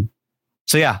 So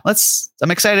yeah,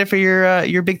 I'm excited for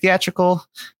your big theatrical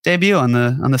debut on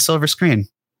the silver screen,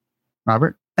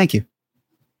 Robert. Thank you.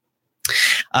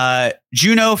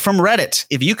 Juno from Reddit.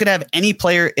 If you could have any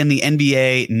player in the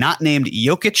NBA not named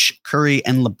Jokic, Curry,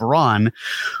 and LeBron,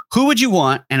 who would you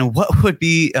want, and what would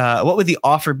the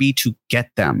offer be to get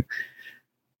them?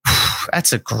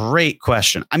 That's a great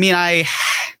question. I mean, I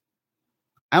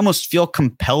almost feel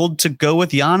compelled to go with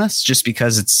Giannis just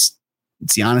because it's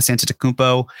Giannis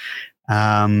Antetokounmpo.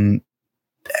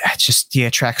 He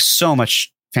attracts so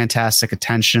much fantastic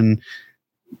attention.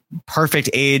 Perfect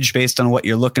age based on what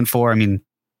you're looking for. I mean,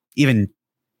 even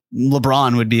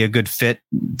LeBron would be a good fit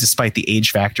despite the age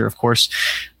factor, of course.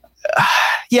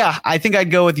 Yeah, I think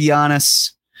I'd go with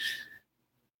Giannis.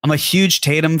 I'm a huge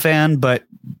Tatum fan, but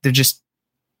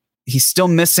he's still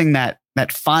missing that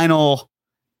final,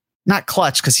 not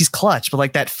clutch because he's clutch, but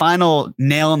like that final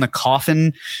nail in the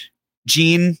coffin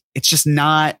gene. It's just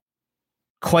not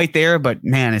quite there, but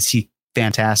man, is he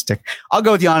fantastic. I'll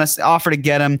go with Giannis. The offer to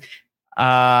get him.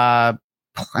 I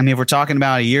mean, if we're talking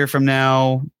about a year from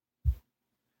now,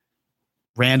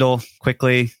 Randall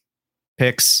quickly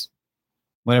picks,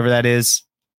 whatever that is.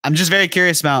 I'm just very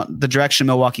curious about the direction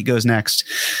Milwaukee goes next.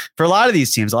 For a lot of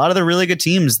these teams, a lot of the really good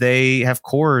teams, they have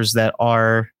cores that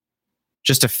are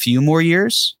just a few more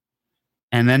years.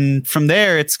 And then from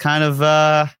there, it's kind of,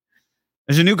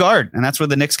 there's a new guard, and that's where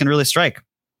the Knicks can really strike.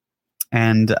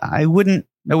 And I wouldn't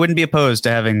be opposed to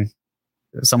having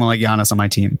someone like Giannis on my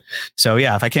team. So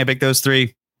yeah, if I can't pick those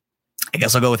three, I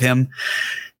guess I'll go with him.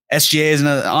 SGA is an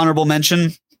honorable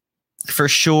mention for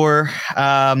sure.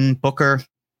 Booker,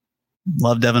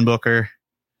 love Devin Booker.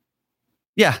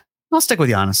 Yeah, I'll stick with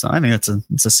Giannis though. I think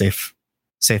it's a safe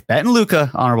bet. And Luka,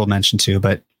 honorable mention too,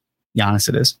 but Giannis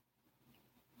it is.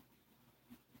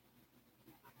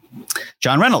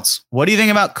 John Reynolds, what do you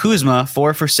think about Kuzma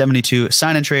 4 for 72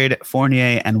 sign and trade,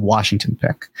 Fournier and Washington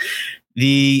pick?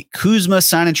 The Kuzma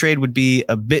sign and trade would be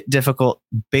a bit difficult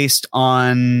based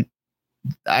on,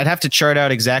 I'd have to chart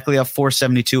out exactly how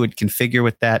 472 would configure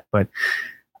with that, but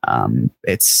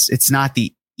it's not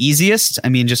the easiest. I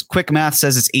mean, just quick math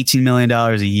says it's $18 million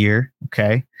a year.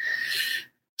 Okay.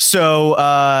 So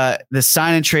the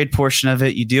sign and trade portion of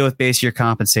it, you deal with base year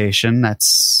compensation.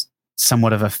 That's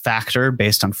somewhat of a factor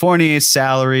based on Fournier's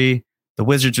salary. The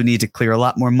Wizards would need to clear a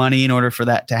lot more money in order for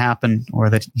that to happen, or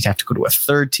that you'd have to go to a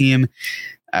third team.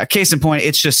 Case in point,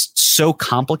 it's just so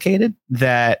complicated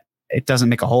that it doesn't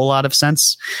make a whole lot of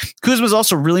sense. Kuzma is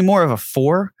also really more of a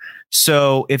 4.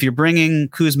 So if you're bringing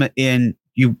Kuzma in,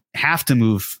 you have to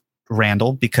move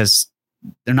Randall because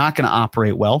they're not going to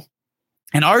operate well.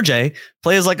 And RJ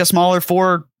plays like a smaller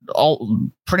 4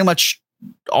 pretty much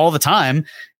all the time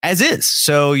as is.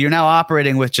 So you're now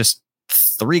operating with just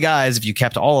 3 guys, if you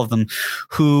kept all of them,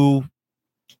 who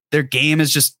their game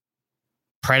is just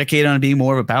predicated on being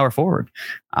more of a power forward.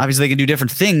 Obviously they can do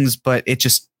different things, but it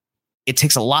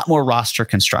takes a lot more roster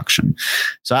construction.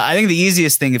 So I think the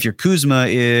easiest thing if you're Kuzma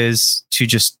is to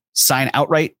just sign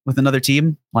outright with another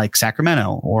team like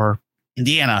Sacramento or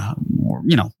Indiana or,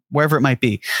 wherever it might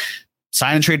be.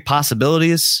 Sign and trade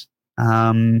possibilities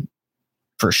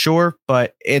for sure,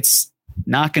 but it's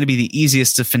not going to be the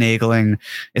easiest of finagling,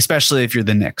 especially if you're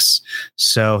the Knicks.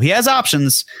 So he has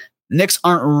options. Knicks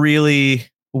aren't really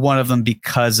one of them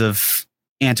because of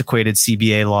antiquated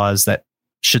CBA laws that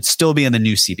should still be in the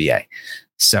new CBA.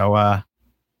 So I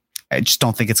just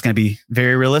don't think it's going to be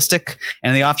very realistic.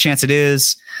 And the off chance it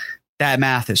is, that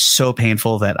math is so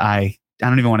painful that I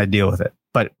don't even want to deal with it.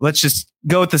 But let's just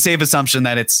go with the safe assumption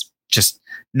that it's just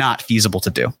not feasible to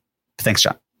do. Thanks,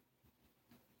 John.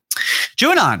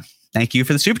 Juanon, thank you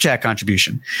for the super chat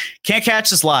contribution. Can't catch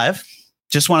this live.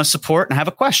 Just want to support and have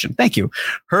a question. Thank you.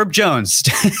 Herb Jones.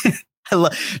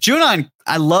 Juanon,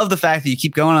 I love the fact that you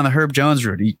keep going on the Herb Jones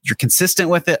route. You're consistent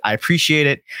with it. I appreciate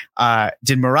it.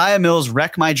 Did Mariah Mills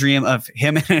wreck my dream of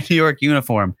him in a New York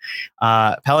uniform?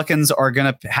 Pelicans are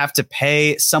going to have to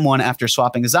pay someone after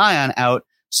swapping Zion out.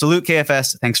 Salute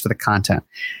KFS. Thanks for the content.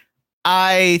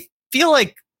 I feel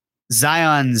like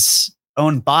Zion's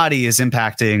own body is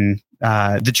impacting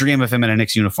the dream of him in a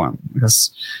Knicks uniform.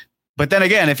 But then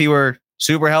again, if he were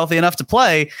super healthy enough to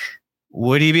play,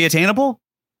 would he be attainable?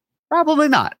 Probably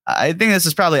not. I think this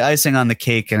is probably icing on the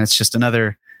cake, and it's just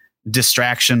another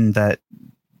distraction that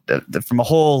from a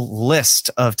whole list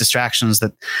of distractions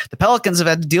that the Pelicans have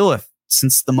had to deal with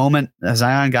since the moment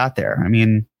Zion got there. I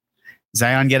mean,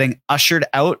 Zion getting ushered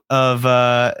out of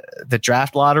the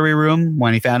draft lottery room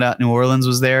when he found out New Orleans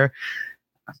was there.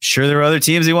 I'm sure there were other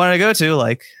teams he wanted to go to,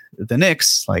 like the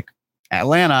Knicks, like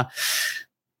Atlanta.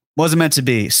 Wasn't meant to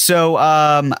be. So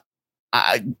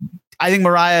I think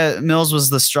Mariah Mills was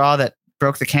the straw that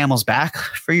broke the camel's back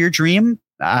for your dream.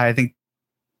 I think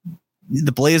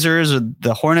the Blazers or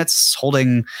the Hornets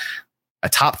holding a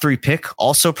top 3 pick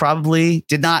also probably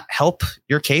did not help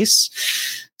your case.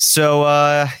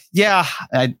 So, yeah,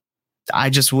 I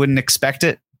just wouldn't expect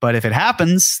it. But if it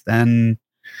happens, then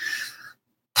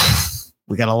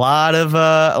we got a lot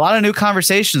of new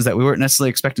conversations that we weren't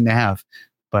necessarily expecting to have.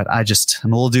 But I'm a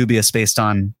little dubious based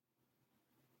on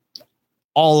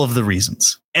all of the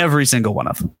reasons, every single one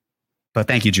of them. But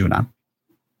thank you, Juanon.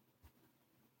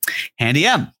 Handy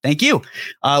M, thank you.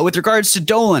 With regards to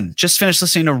Dolan, just finished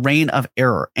listening to Reign of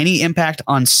Error. Any impact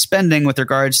on spending with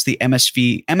regards to the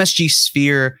MSG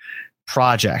Sphere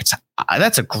project?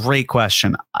 That's a great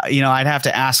question. I'd have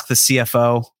to ask the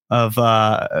CFO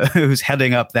of who's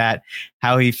heading up that,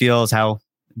 how he feels, how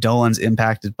Dolan's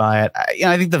impacted by it.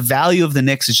 I think the value of the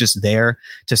Knicks is just there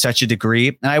to such a degree.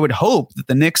 And I would hope that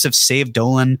the Knicks have saved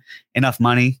Dolan enough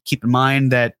money. Keep in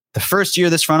mind that the first year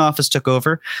this front office took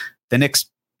over, the Knicks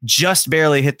just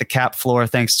barely hit the cap floor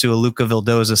thanks to a Luca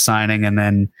Vildoza signing and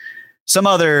then some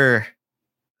other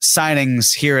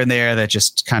signings here and there that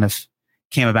just kind of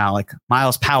came about, like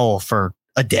Miles Powell for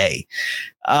a day.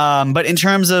 But in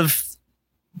terms of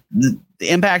the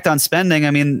impact on spending,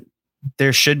 I mean,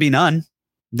 there should be none.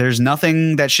 There's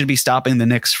nothing that should be stopping the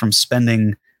Knicks from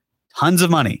spending tons of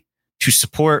money to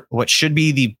support what should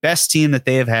be the best team that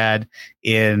they have had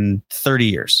in 30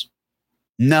 years.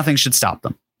 Nothing should stop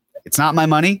them. It's not my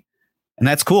money, and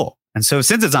that's cool. And so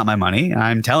since it's not my money,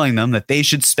 I'm telling them that they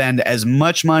should spend as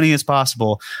much money as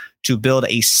possible to build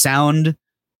a sound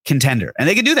contender. And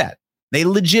they can do that. They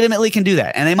legitimately can do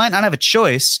that. And they might not have a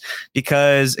choice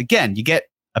because, again, you get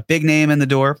a big name in the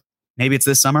door. Maybe it's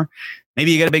this summer.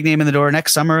 Maybe you get a big name in the door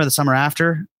next summer or the summer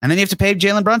after. And then you have to pay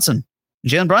Jalen Brunson.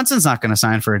 Jalen Brunson's not going to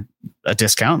sign for a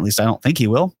discount. At least I don't think he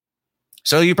will.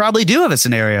 So you probably do have a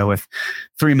scenario with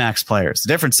 3 max players. The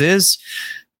difference is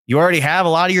you already have a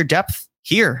lot of your depth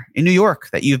here in New York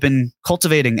that you've been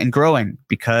cultivating and growing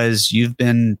because you've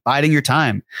been biding your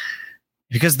time.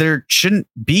 Because there shouldn't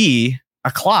be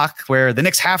a clock where the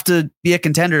Knicks have to be a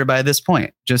contender by this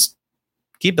point. Just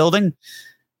keep building,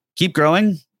 keep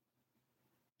growing,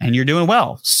 and you're doing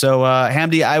well. So,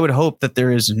 Hamdi, I would hope that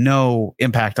there is no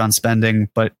impact on spending,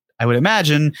 but I would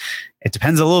imagine it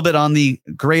depends a little bit on the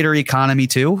greater economy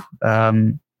too.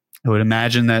 I would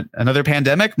imagine that another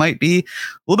pandemic might be a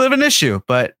little bit of an issue,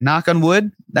 but knock on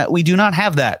wood that we do not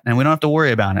have that and we don't have to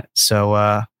worry about it.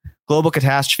 So, global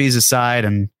catastrophes aside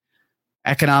and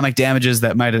economic damages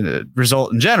that might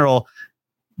result in general,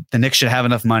 the Knicks should have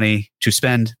enough money to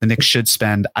spend. The Knicks should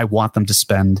spend. I want them to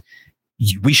spend.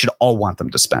 We should all want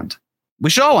them to spend. We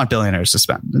should all want billionaires to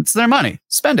spend. It's their money.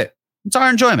 Spend it. It's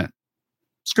our enjoyment.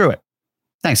 Screw it.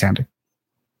 Thanks, Andy.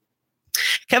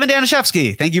 Kevin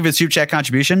Danishevsky, thank you for the super chat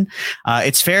contribution.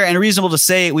 It's fair and reasonable to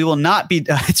say we will not be.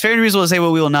 It's fair and reasonable to say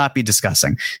what we will not be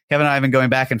discussing. Kevin and I have been going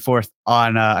back and forth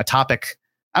on a topic.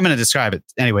 I'm going to describe it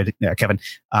anyway, Kevin.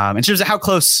 In terms of how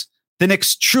close the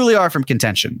Knicks truly are from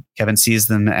contention, Kevin sees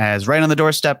them as right on the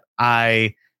doorstep.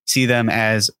 I see them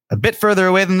as a bit further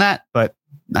away than that, but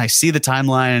I see the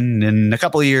timeline in a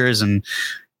couple of years, and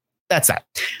that's that.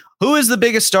 Who is the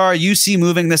biggest star you see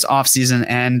moving this offseason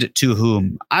and to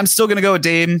whom? I'm still going to go with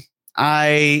Dame.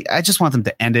 I just want them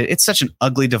to end it. It's such an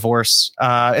ugly divorce.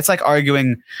 It's like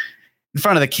arguing in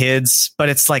front of the kids, but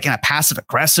it's like in a passive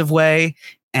aggressive way.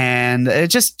 And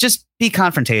just be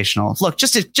confrontational. Look,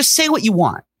 just say what you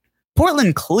want.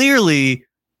 Portland clearly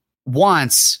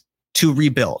wants to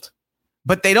rebuild,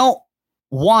 but they don't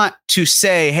want to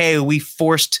say, hey, we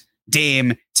forced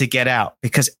Dame to get out,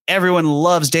 because everyone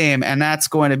loves Dame, and that's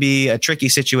going to be a tricky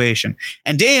situation.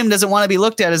 And Dame doesn't want to be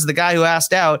looked at as the guy who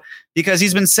asked out because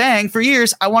he's been saying for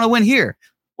years, I want to win here.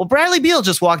 Well, Bradley Beal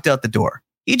just walked out the door.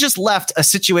 He just left a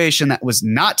situation that was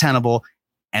not tenable,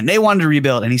 and they wanted to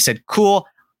rebuild. And he said, cool,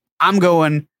 I'm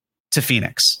going to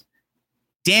Phoenix.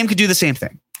 Dame could do the same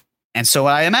thing. And so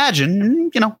I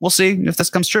imagine, we'll see if this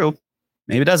comes true.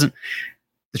 Maybe it doesn't.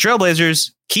 The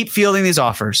Trailblazers keep fielding these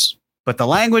offers, but the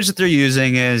language that they're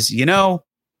using is,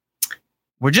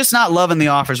 we're just not loving the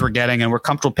offers we're getting, and we're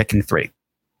comfortable picking 3.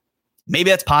 Maybe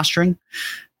that's posturing. I'm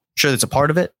sure that's a part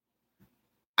of it.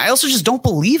 I also just don't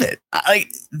believe it.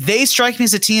 They strike me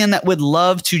as a team that would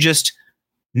love to just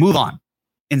move on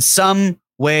in some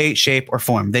way, shape, or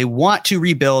form. They want to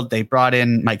rebuild. They brought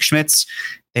in Mike Schmitz.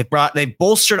 They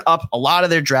bolstered up a lot of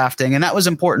their drafting, and that was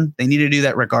important. They need to do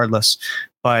that regardless.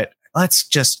 But let's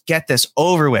just get this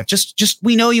over with. Just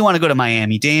we know you want to go to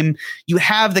Miami, Dame. You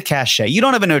have the cachet. You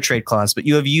don't have a no trade clause, but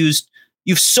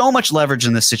you've so much leverage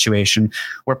in this situation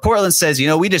where Portland says,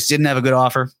 we just didn't have a good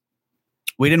offer.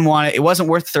 We didn't want it. It wasn't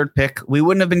worth the 3rd pick. We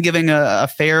wouldn't have been giving a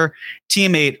fair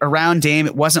teammate around Dame.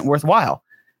 It wasn't worthwhile.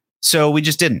 So we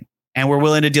just didn't. And we're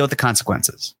willing to deal with the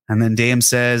consequences. And then Dame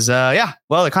says,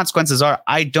 the consequences are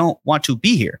I don't want to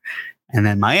be here. And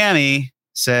then Miami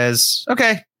says,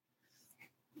 okay,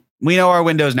 we know our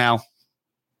windows now.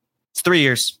 It's 3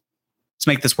 years. Let's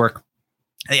make this work.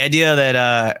 The idea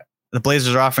that the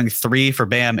Blazers are offering 3 for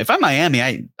Bam. If I'm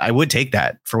Miami, I would take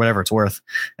that for whatever it's worth.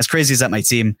 As crazy as that might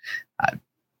seem,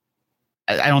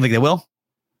 I don't think they will.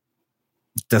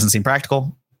 It doesn't seem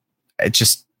practical. It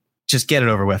just get it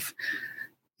over with.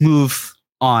 Move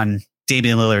on,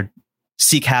 Damian Lillard.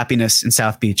 Seek happiness in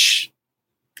South Beach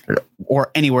or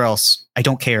anywhere else. I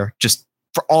don't care. Just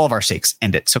for all of our sakes,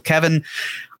 end it. So, Kevin,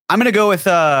 I'm going to go with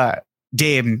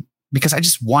Dame because I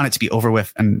just want it to be over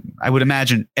with. And I would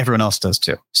imagine everyone else does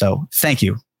too. So thank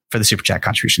you for the super chat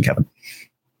contribution, Kevin.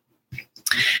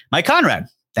 Mike Conrad,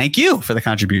 thank you for the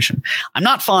contribution. I'm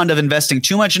not fond of investing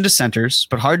too much into centers,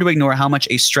 but hard to ignore how much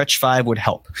a stretch 5 would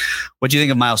help. What do you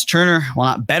think of Miles Turner? While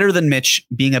not better than Mitch,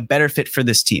 being a better fit for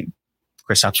this team.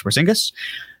 Kristaps Porzingis.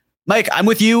 Mike, I'm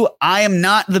with you. I am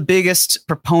not the biggest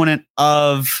proponent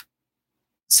of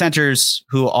centers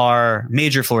who are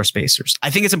major floor spacers. I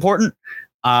think it's important.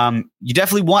 You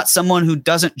definitely want someone who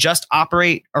doesn't just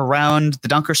operate around the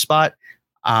dunker spot.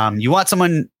 You want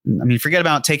someone, forget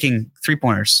about taking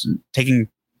 3-pointers, taking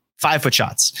 5-foot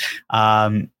shots,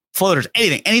 floaters,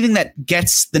 anything that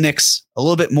gets the Knicks a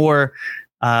little bit more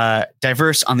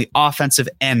diverse on the offensive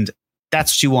end.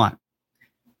 That's what you want.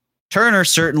 Turner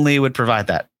certainly would provide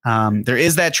that. There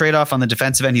is that trade-off on the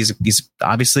defensive end. He's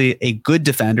obviously a good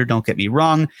defender. Don't get me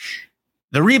wrong.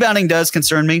 The rebounding does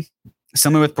concern me.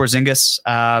 Similar with Porzingis.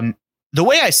 The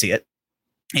way I see it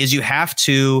is you have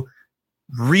to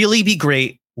really be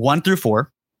great 1 through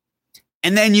 4,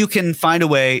 and then you can find a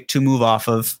way to move off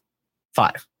of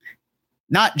 5.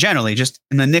 Not generally, just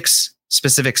in the Knicks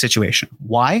specific situation.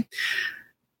 Why?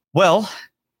 Well,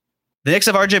 the Knicks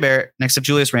have RJ Barrett, Knicks have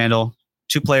Julius Randle,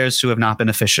 2 players who have not been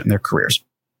efficient in their careers.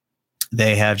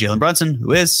 They have Jalen Brunson,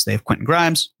 who is. They have Quentin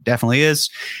Grimes, definitely is.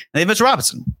 And they have Mitch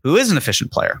Robinson, who is an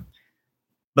efficient player.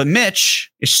 But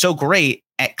Mitch is so great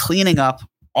at cleaning up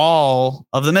all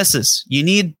of the misses. You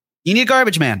need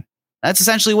garbage man. That's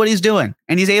essentially what he's doing.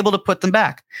 And he's able to put them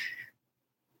back.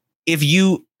 If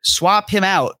you swap him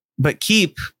out, but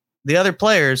keep the other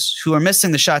players who are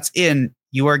missing the shots in,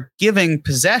 you are giving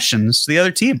possessions to the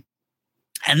other team.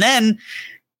 And then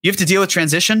you have to deal with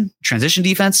transition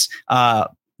defense, the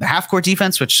half-court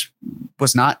defense, which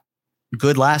was not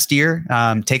good last year,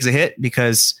 takes a hit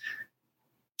because,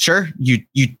 sure, you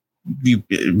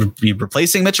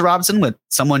replacing Mitchell Robinson with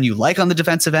someone you like on the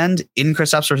defensive end in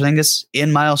Kristaps Porzingis,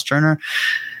 in Miles Turner,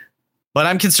 but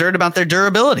I'm concerned about their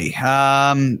durability.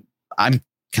 I'm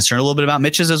concerned a little bit about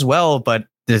Mitch's as well, but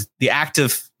the act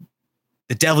of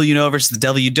the devil you know versus the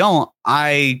devil you don't,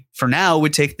 I, for now,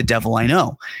 would take the devil I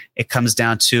know. It comes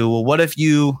down to, well, what if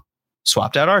you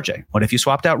swapped out RJ? What if you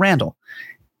swapped out Randall?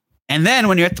 And then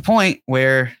when you're at the point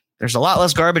where there's a lot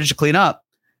less garbage to clean up,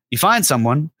 you find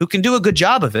someone who can do a good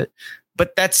job of it,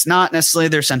 but that's not necessarily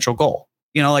their central goal.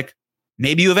 Like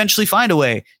maybe you eventually find a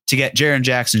way to get Jaren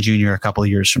Jackson Jr. a couple of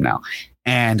years from now.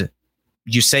 And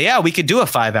you say, yeah, we could do a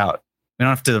 5-out. We don't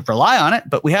have to rely on it,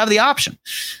 but we have the option.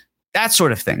 That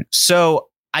sort of thing. So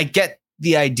I get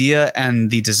the idea and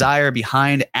the desire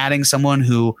behind adding someone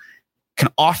who can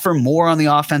offer more on the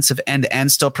offensive end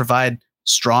and still provide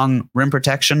strong rim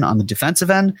protection on the defensive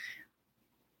end.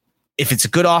 If it's a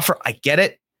good offer, I get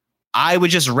it. I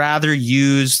would just rather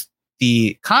use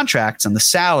the contracts and the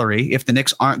salary, if the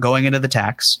Knicks aren't going into the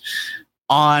tax,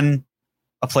 on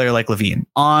a player like LaVine,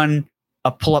 on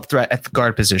a pull-up threat at the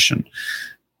guard position.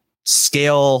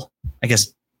 Scale, I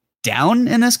guess, down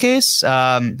in this case.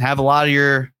 Have a lot of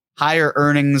your higher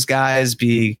earnings guys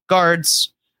be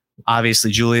guards.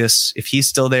 Obviously, Julius, if he's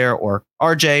still there, or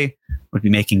RJ, would be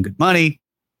making good money.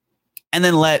 And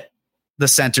then let the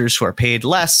centers who are paid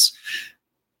less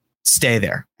stay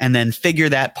there. And then figure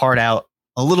that part out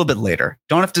a little bit later.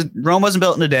 Don't have to. Rome wasn't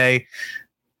built in a day.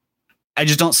 I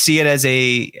just don't see it as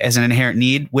an inherent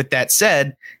need. With that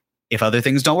said, if other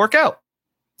things don't work out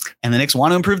and the Knicks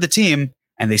want to improve the team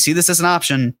and they see this as an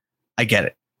option, I get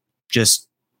it. Just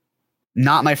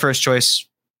not my first choice.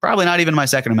 Probably not even my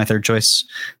second or my third choice.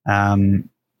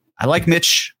 I like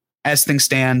Mitch as things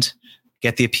stand.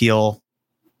 Get the appeal.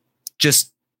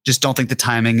 Just don't think the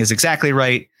timing is exactly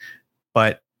right,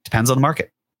 but depends on the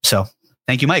market. So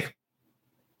thank you, Mike.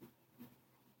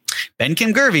 Ben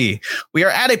Kim Gervey. We are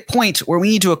at a point where we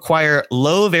need to acquire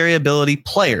low variability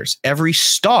players. Every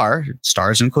star,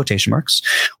 stars in quotation marks,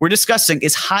 we're discussing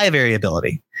is high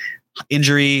variability.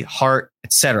 Injury, heart,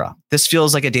 etc. This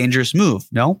feels like a dangerous move,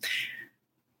 no?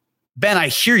 Ben, I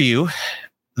hear you.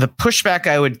 The pushback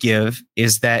I would give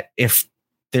is that if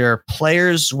there are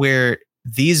players where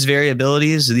these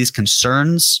variabilities, these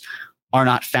concerns are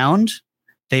not found,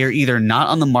 they are either not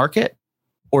on the market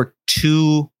or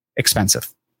too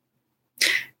expensive.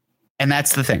 And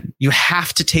that's the thing. You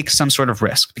have to take some sort of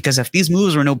risk, because if these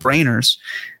moves were no brainers,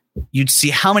 you'd see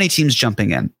how many teams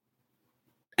jumping in.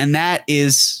 And that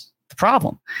is the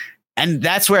problem. And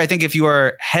that's where I think if you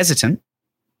are hesitant,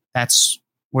 that's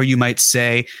where you might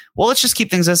say, well, let's just keep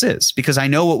things as is, because I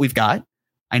know what we've got.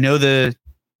 I know the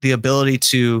ability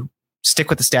to stick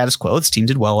with the status quo. This team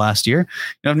did well last year.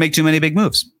 You don't make too many big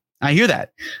moves. I hear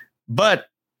that. But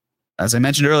as I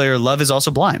mentioned earlier, love is also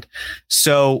blind.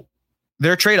 So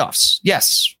there are trade-offs.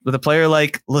 Yes, with a player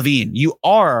like LaVine, you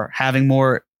are having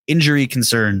more injury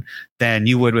concern than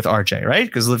you would with RJ, right?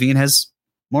 Because LaVine has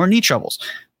more knee troubles.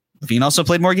 LaVine also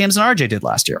played more games than RJ did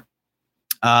last year.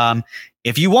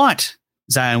 If you want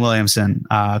Zion Williamson,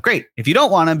 great. If you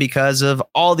don't want him because of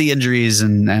all the injuries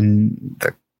and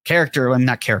the character, well,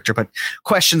 not character, but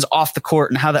questions off the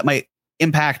court and how that might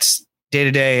impact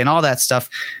day-to-day and all that stuff,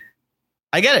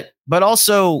 I get it. But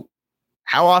also,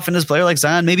 how often is a player like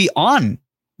Zion maybe on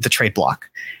the trade block?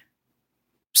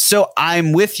 So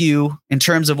I'm with you in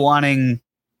terms of wanting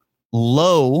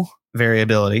low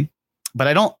variability, but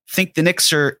I don't think the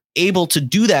Knicks are able to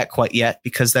do that quite yet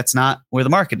because that's not where the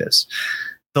market is.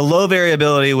 The low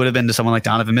variability would have been to someone like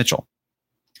Donovan Mitchell,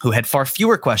 who had far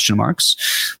fewer question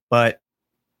marks, but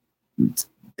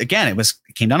again, it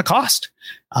came down to cost.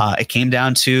 It came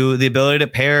down to the ability to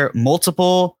pair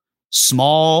multiple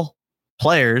small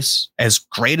players, as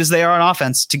great as they are on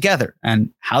offense, together,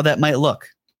 and how that might look.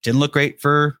 Didn't look great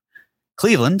for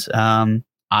Cleveland.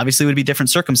 Obviously, it would be different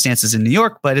circumstances in New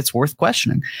York, but it's worth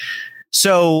questioning.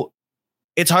 So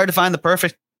it's hard to find the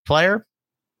perfect player.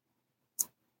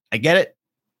 I get it.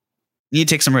 You need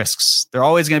to take some risks. There are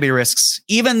always going to be risks.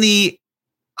 Even the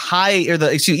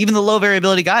even the low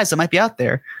variability guys that might be out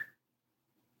there,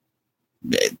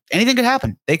 anything could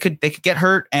happen. They could get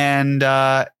hurt, and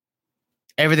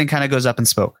everything kind of goes up in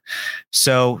smoke.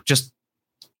 So just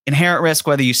inherent risk,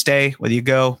 whether you stay, whether you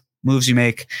go, moves you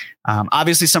make.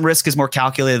 Obviously, some risk is more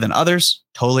calculated than others.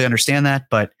 Totally understand that.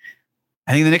 But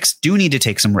I think the Knicks do need to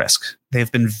take some risk.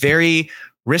 They've been very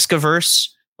risk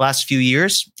averse last few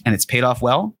years, and it's paid off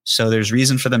well. So there's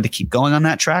reason for them to keep going on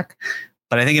that track.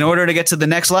 But I think in order to get to the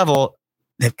next level,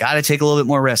 they've got to take a little bit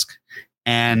more risk.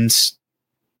 And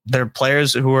there are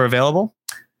players who are available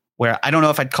where I don't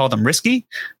know if I'd call them risky,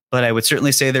 but I would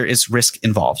certainly say there is risk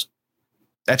involved.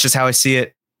 That's just how I see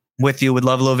it. With you, would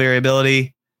love low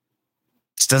variability.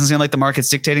 It doesn't seem like the market's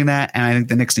dictating that. And I think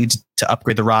the Knicks need to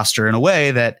upgrade the roster in a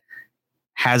way that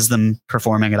has them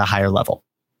performing at a higher level.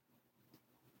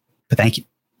 But thank you.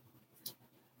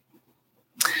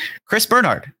 Chris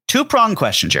Bernard, 2-pronged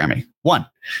question, Jeremy. 1,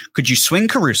 could you swing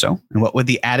Caruso, and what would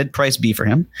the added price be for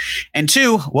him? And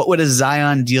 2, what would a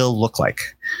Zion deal look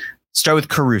like? Start with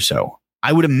Caruso.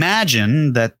 I would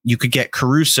imagine that you could get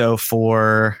Caruso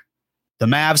for the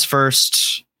Mavs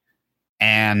first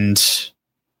and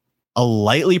a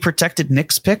lightly protected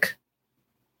Knicks pick.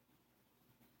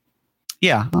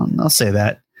 Yeah, I'll say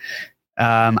that.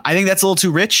 I think that's a little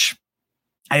too rich.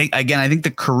 I think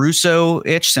the Caruso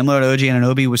itch, similar to OG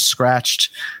Anunoby, was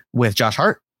scratched with Josh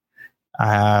Hart.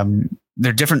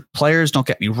 They're different players, don't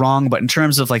get me wrong, but in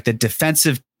terms of like the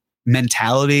defensive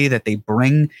mentality that they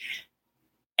bring,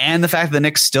 and the fact that the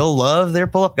Knicks still love their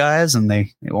pull-up guys and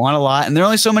they want a lot, and there are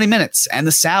only so many minutes, and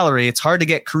the salary, it's hard to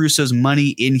get Caruso's money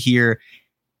in here.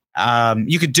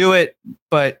 You could do it,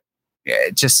 but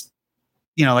it just,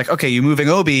 like, okay, you're moving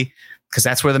Obi because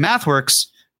that's where the math works.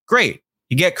 Great.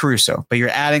 You get Caruso, but you're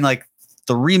adding like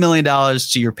 $3 million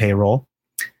to your payroll,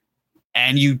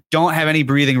 and you don't have any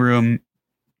breathing room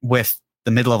with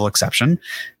the mid-level exception,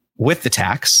 with the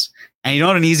tax, and you don't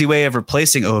have an easy way of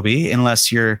replacing Obi unless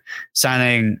you're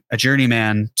signing a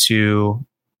journeyman to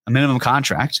a minimum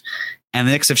contract. And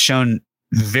the Knicks have shown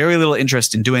very little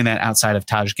interest in doing that outside of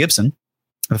Taj Gibson,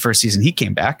 the first season he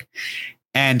came back.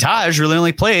 And Taj really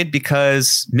only played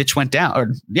because Mitch went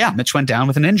down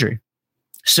with an injury.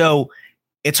 So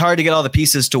it's hard to get all the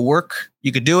pieces to work.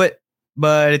 You could do it,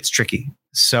 but it's tricky.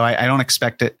 So I don't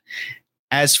expect it.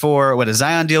 As for what a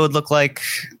Zion deal would look like,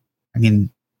 I mean,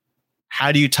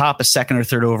 how do you top a second or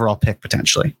third overall pick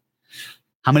potentially?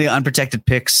 How many unprotected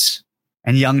picks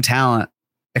and young talent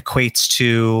equates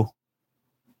to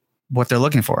what they're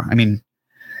looking for? I mean,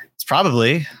 it's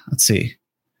probably, let's see.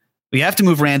 We have to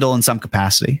move Randall in some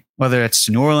capacity, whether it's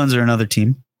to New Orleans or another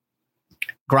team.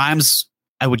 Grimes,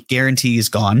 I would guarantee, is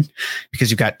gone because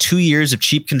you've got 2 years of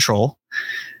cheap control.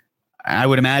 I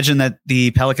would imagine that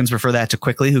the Pelicans prefer that to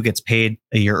Quickly, who gets paid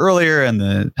a year earlier, and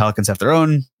the Pelicans have their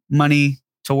own money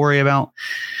to worry about.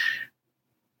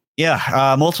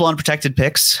 Yeah, multiple unprotected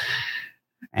picks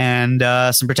and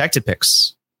some protected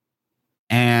picks.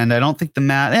 And I don't think the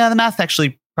math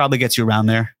actually probably gets you around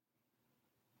there.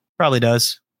 Probably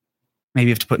does. Maybe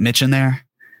you have to put Mitch in there.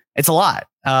 It's a lot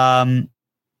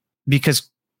because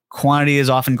quantity is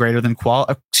often greater than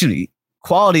quality.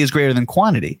 Quality is greater than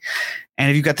quantity. And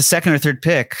if you've got the second or third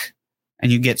pick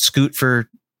and you get Scoot for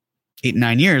 8 and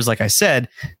 9 years, like I said,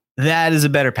 that is a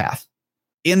better path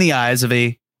in the eyes of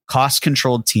a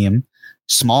cost-controlled team,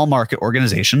 small market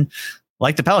organization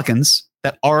like the Pelicans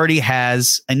that already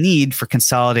has a need for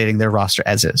consolidating their roster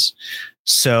as is.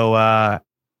 So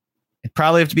it'd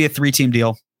probably have to be a 3-team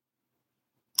deal.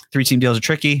 3-team deals are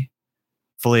tricky.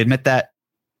 Fully admit that.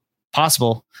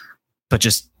 Possible, but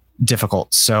just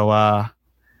difficult. So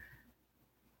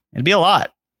it'd be a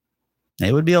lot.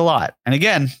 It would be a lot. And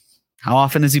again, how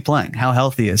often is he playing? How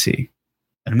healthy is he?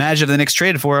 And imagine if the Knicks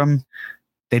traded for him,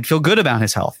 they'd feel good about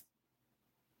his health.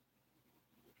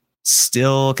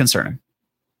 Still concerning.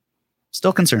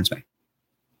 Still concerns me.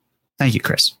 Thank you,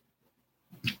 Chris.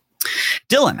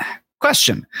 Dylan,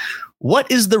 question.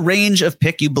 What is the range of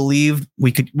pick you believe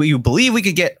we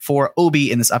could get for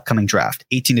Obi in this upcoming draft?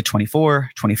 18 to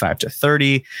 24, 25 to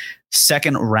 30,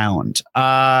 second round.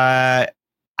 I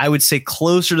would say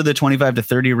closer to the 25 to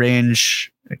 30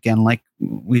 range. Again, like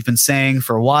we've been saying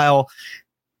for a while,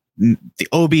 the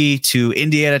Obi to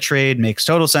Indiana trade makes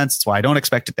total sense. That's why I don't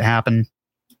expect it to happen.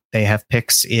 They have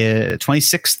picks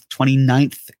 26th,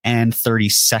 29th, and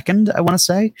 32nd, I want to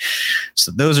say.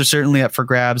 So those are certainly up for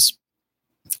grabs.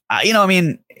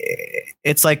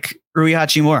 It's like Rui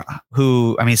Hachimura,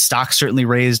 who, stock certainly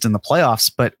raised in the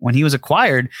playoffs, but when he was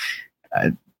acquired,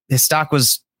 his stock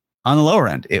was on the lower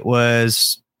end. It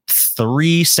was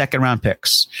 3 second-round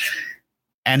picks.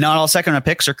 And not all second-round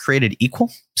picks are created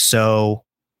equal. So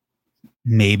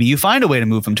maybe you find a way to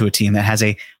move him to a team that has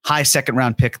a high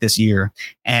second-round pick this year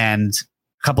and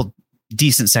a couple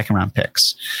decent second-round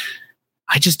picks.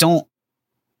 I just don't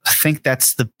think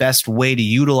that's the best way to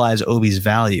utilize Obi's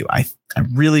value. I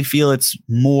really feel it's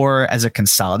more as a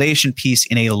consolidation piece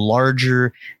in a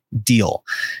larger deal,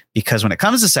 because when it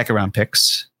comes to second round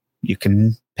picks, you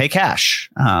can pay cash.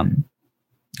 You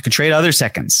can trade other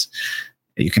seconds.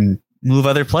 You can move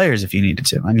other players if you needed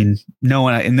to. No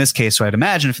one in this case, so I'd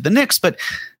imagine for the Knicks, but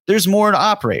there's more to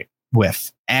operate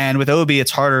with. And with Obi, it's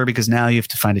harder because now you have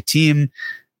to find a team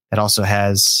that also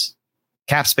has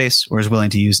cap space or is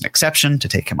willing to use an exception to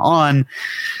take him on.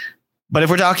 But if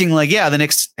we're talking the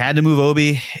Knicks had to move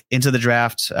Obi into the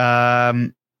draft,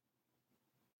 probably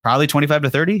 25 to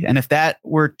 30. And if that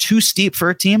were too steep for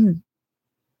a team,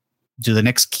 do the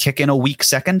Knicks kick in a weak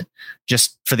second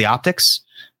just for the optics?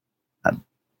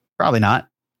 Probably not.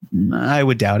 I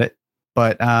would doubt it.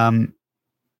 But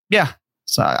yeah,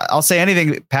 so I'll say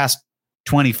anything past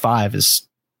 25 is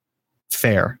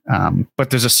fair.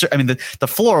 But there's the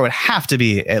floor would have to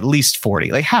be at least 40.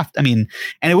 And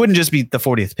it wouldn't just be the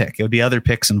 40th pick. It would be other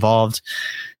picks involved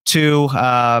too.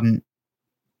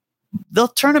 They'll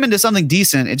turn him into something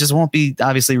decent. It just won't be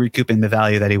obviously recouping the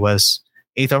value that he was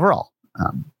 8th overall.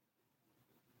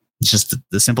 It's just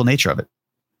the simple nature of it.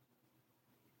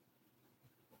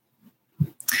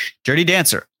 Dirty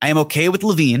Dancer. I am okay with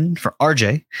Levine for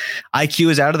RJ. IQ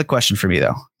is out of the question for me,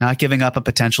 though. Not giving up a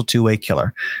potential two-way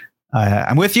killer.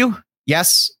 I'm with you.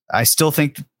 Yes, I still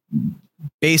think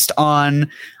based on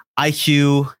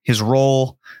IQ, his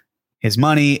role, his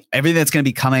money, everything that's going to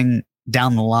be coming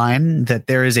down the line, that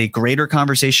there is a greater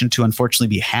conversation to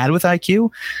unfortunately be had with IQ.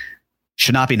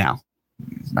 Should not be now.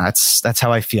 That's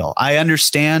how I feel. I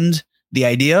understand the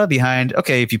idea behind,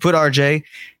 okay, if you put RJ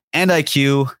and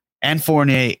IQ and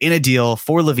Fournier in a deal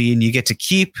for Levine, you get to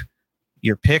keep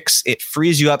your picks. It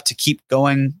frees you up to keep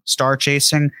going star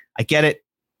chasing. I get it.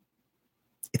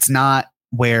 It's not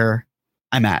where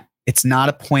I'm at. It's not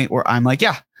a point where I'm like,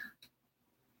 yeah,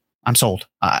 I'm sold.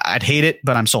 I'd hate it,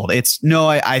 but I'm sold.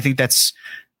 I think that's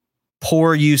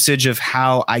poor usage of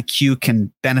how IQ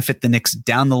can benefit the Knicks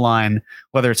down the line,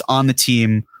 whether it's on the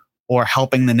team or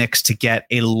helping the Knicks to get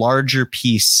a larger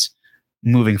piece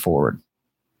moving forward.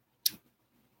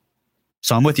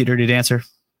 So I'm with you, Dirty Dancer.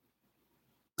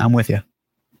 I'm with you.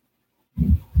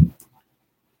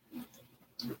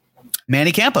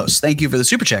 Manny Campos, thank you for the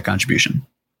super chat contribution.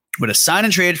 Would a sign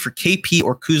and trade for KP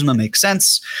or Kuzma make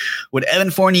sense? Would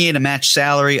Evan Fournier to match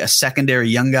salary, a secondary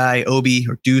young guy, Obi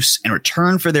or Deuce, in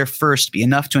return for their first be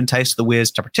enough to entice the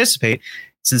Wiz to participate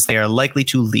since they are likely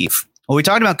to leave? Well, we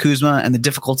talked about Kuzma and the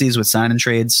difficulties with sign and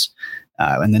trades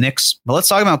and the Knicks, but let's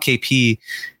talk about KP.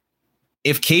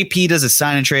 If KP does a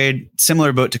sign and trade,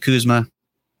 similar boat to Kuzma,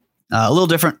 a little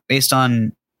different based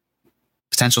on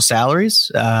potential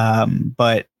salaries,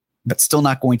 but still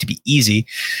not going to be easy.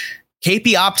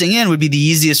 KP opting in would be the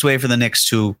easiest way for the Knicks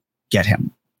to get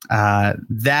him.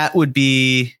 That would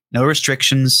be no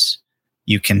restrictions.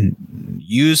 You can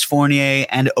use Fournier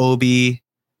and Obi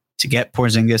to get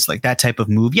Porzingis, like that type of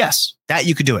move. Yes, that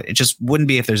you could do it. It just wouldn't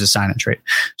be if there's a sign and trade.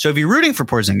 So if you're rooting for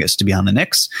Porzingis to be on the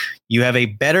Knicks, you have a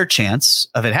better chance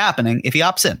of it happening if he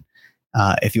opts in.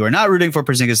 If you are not rooting for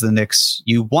Porzingis to the Knicks,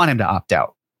 you want him to opt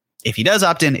out. If he does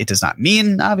opt in, it does not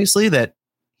mean, obviously, that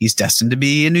he's destined to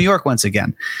be in New York once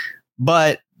again.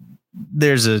 But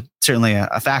there's certainly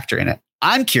a factor in it.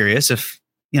 I'm curious if,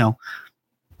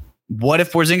 what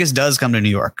if Porzingis does come to New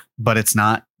York, but it's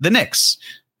not the Knicks?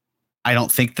 I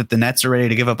don't think that the Nets are ready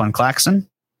to give up on Claxton.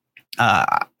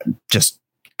 Just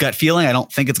gut feeling. I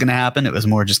don't think it's going to happen. It was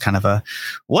more just kind of a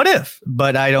what if,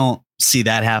 but I don't see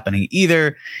that happening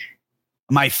either.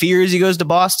 My fear is he goes to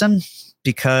Boston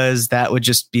because that would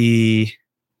just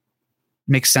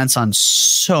make sense on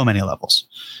so many levels.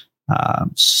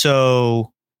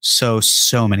 So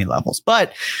many levels.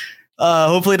 But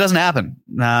Hopefully it doesn't happen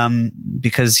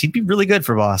because he'd be really good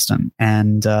for Boston.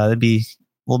 And that'd be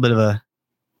a little bit of a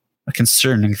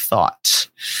concerning thought.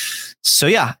 So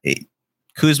yeah,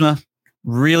 Kuzma,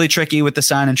 really tricky with the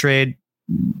sign and trade.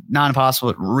 Not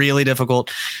impossible, but really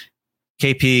difficult.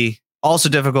 KP, also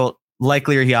difficult.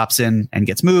 Likelier he opts in and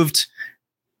gets moved.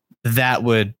 That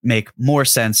would make more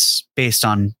sense based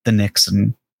on the Knicks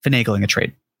and finagling a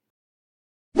trade.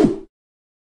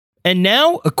 And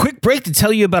now, a quick break to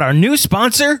tell you about our new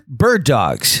sponsor, Bird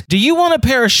Dogs. Do you want a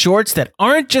pair of shorts that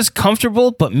aren't just comfortable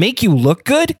but make you look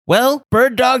good? Well,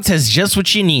 Bird Dogs has just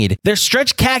what you need. Their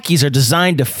stretch khakis are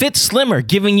designed to fit slimmer,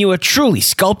 giving you a truly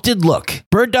sculpted look.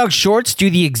 Bird Dog shorts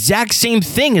do the exact same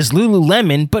thing as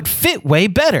Lululemon, but fit way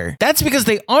better. That's because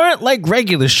they aren't like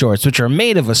regular shorts, which are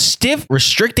made of a stiff,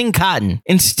 restricting cotton.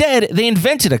 Instead, they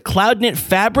invented a cloud knit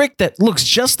fabric that looks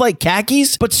just like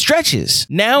khakis, but stretches.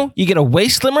 Now, you get a way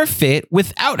slimmer fit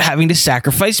without having to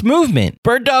sacrifice movement.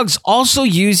 Bird Dogs also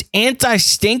use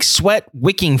anti-stink sweat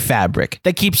wicking fabric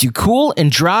that keeps you cool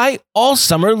and dry all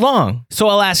summer long. So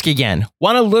I'll ask again,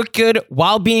 want to look good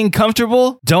while being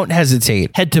comfortable? Don't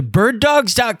hesitate. Head to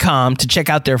birddogs.com to check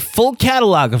out their full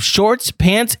catalog of shorts,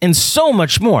 pants, and so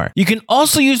much more. You can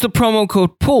also use the promo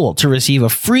code POOL to receive a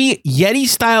free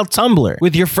Yeti-style tumbler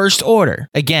with your first order.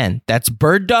 Again, that's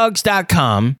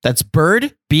birddogs.com. That's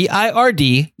bird,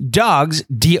 B-I-R-D, dogs,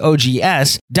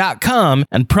 DOGS.com,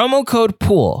 and promo code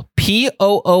POOL,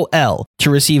 POOL, to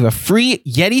receive a free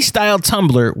Yeti-style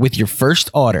tumbler with your first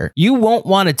order. You won't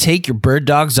want to take your Bird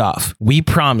Dogs off. We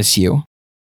promise you.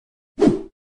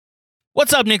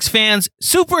 What's up, Knicks fans?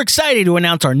 Super excited to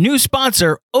announce our new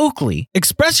sponsor, Oakley.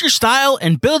 Express your style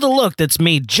and build a look that's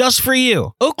made just for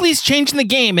you. Oakley's changing the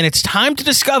game, and it's time to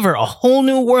discover a whole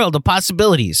new world of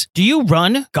possibilities. Do you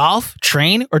run, golf,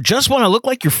 train, or just want to look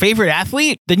like your favorite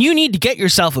athlete? Then you need to get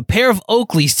yourself a pair of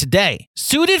Oakleys today.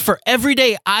 Suited for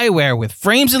everyday eyewear with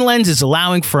frames and lenses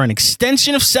allowing for an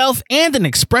extension of self and an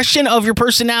expression of your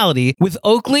personality, with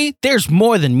Oakley, there's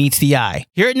more than meets the eye.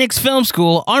 Here at Knicks Film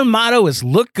School, our motto is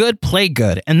look good, play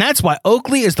good, and that's why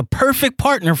Oakley is the perfect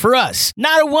partner for us.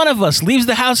 Not a one of us leaves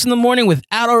the house in the morning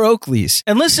without our Oakleys.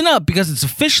 And listen up, because it's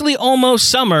officially almost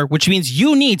summer, which means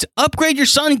you need to upgrade your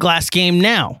sunglass game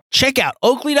now. Check out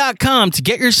Oakley.com to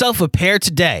get yourself a pair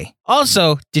today.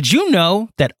 Also, did you know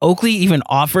that Oakley even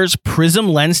offers prism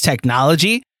lens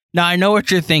technology? Now I know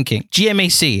what you're thinking.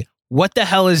 GMAC, what the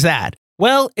hell is that?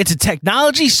 Well, it's a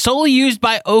technology solely used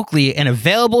by Oakley and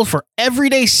available for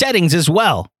everyday settings as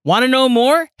well. Want to know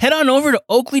more? Head on over to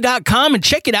Oakley.com and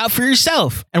check it out for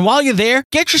yourself. And while you're there,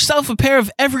 get yourself a pair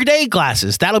of everyday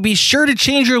glasses that'll be sure to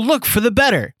change your look for the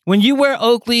better. When you wear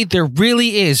Oakley, there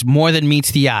really is more than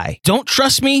meets the eye. Don't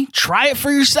trust me? Try it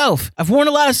for yourself. I've worn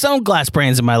a lot of sunglass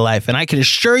brands in my life, and I can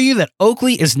assure you that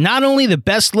Oakley is not only the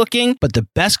best looking, but the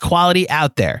best quality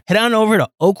out there. Head on over to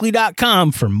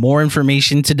Oakley.com for more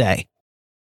information today.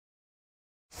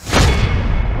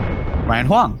 Ryan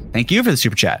Huang, thank you for the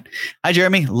super chat. Hi,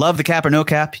 Jeremy. Love the cap or no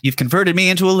cap. You've converted me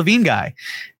into a Levine guy.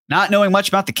 Not knowing much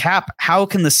about the cap, how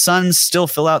can the Suns still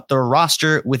fill out their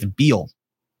roster with Beal?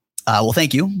 Well,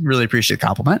 thank you. Really appreciate the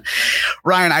compliment.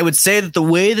 Ryan, I would say that the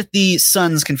way that the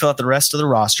Suns can fill out the rest of the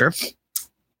roster,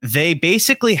 they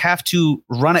basically have to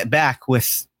run it back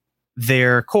with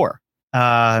their core.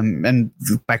 And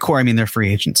by core, I mean their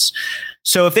free agents.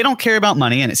 So if they don't care about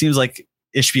money, and it seems like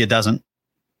Ishbia doesn't,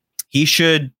 he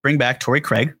should bring back Torrey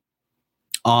Craig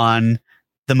on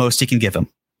the most he can give him,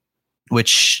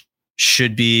 which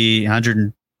should be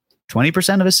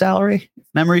 120% of his salary, if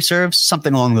memory serves,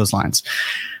 something along those lines.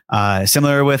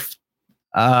 Similar with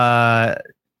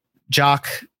Jock,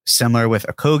 similar with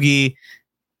Okogie.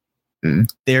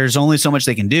 There's only so much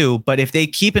they can do, but if they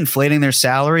keep inflating their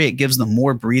salary, it gives them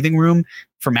more breathing room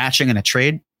for matching in a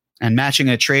trade. And matching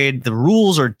in a trade, the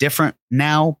rules are different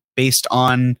now based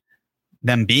on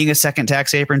them being a second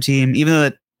tax apron team. Even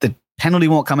though the penalty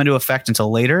won't come into effect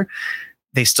until later,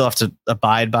 they still have to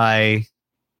abide by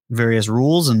various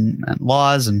rules and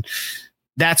laws. And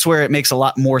that's where it makes a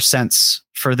lot more sense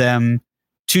for them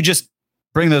to just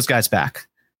bring those guys back.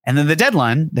 And then the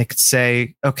deadline, they could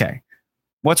say, okay,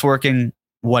 what's working?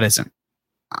 What isn't?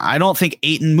 I don't think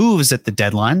Ayton moves at the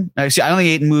deadline. Actually, I don't think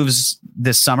Ayton moves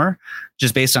this summer,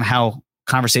 just based on how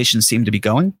conversations seem to be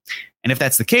going. And if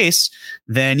that's the case,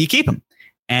 then you keep him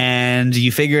and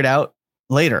you figure it out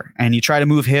later and you try to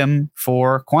move him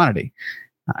for quantity.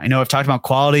 I know I've talked about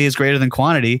quality is greater than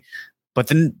quantity, but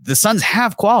then the Suns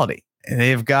have quality.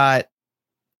 They've got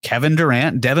Kevin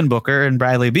Durant, Devin Booker, and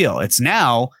Bradley Beal. It's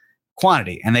now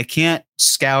quantity, and they can't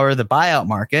scour the buyout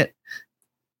market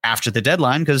after the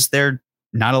deadline because they're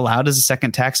not allowed as a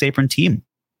second tax apron team.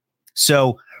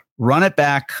 So run it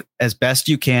back as best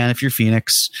you can if you're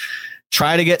Phoenix.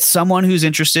 Try to get someone who's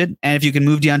interested. And if you can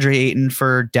move DeAndre Ayton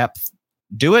for depth,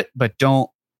 do it, but don't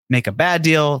make a bad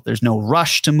deal. There's no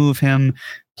rush to move him.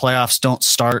 Playoffs don't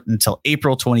start until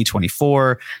April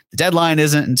 2024. The deadline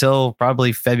isn't until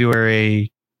probably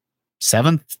February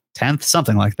 7th, 10th,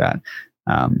 something like that.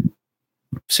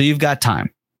 So you've got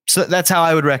time. So that's how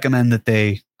I would recommend that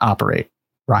they operate,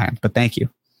 Ryan. But thank you.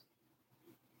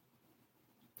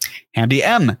 Hamdi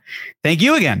M, thank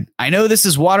you again. I know this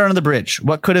is water under the bridge.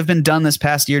 What could have been done this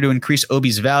past year to increase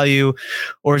Obi's value?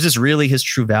 Or is this really his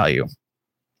true value?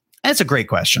 That's a great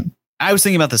question. I was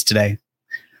thinking about this today,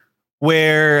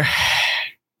 where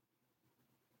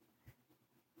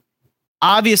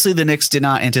obviously the Knicks did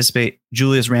not anticipate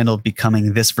Julius Randle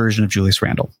becoming this version of Julius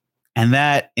Randle. And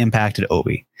that impacted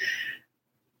Obi.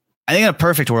 I think in a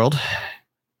perfect world,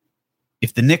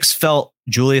 if the Knicks felt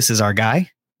Julius is our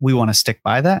guy, we want to stick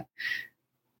by that,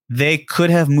 they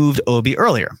could have moved Obi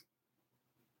earlier.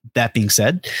 That being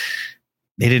said,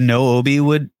 they didn't know Obi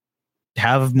would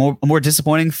have a more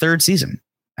disappointing third season.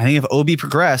 I think if Obi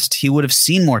progressed, he would have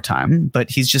seen more time, but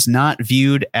he's just not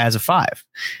viewed as a 5.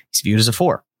 He's viewed as a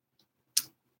 4.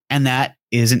 And that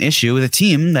is an issue with a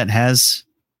team that has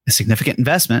a significant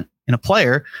investment in a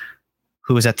player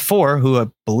who was at the 4, who I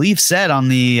believe said on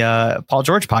the Paul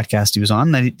George podcast he was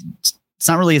on that it's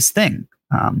not really his thing.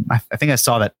 I think I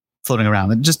saw that floating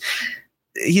around. And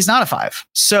he's not a 5.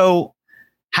 So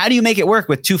how do you make it work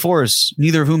with 2 4s,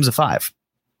 neither of whom's a 5?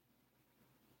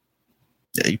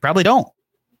 You probably don't.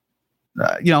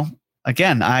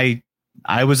 Again, I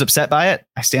was upset by it.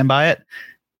 I stand by it,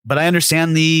 but I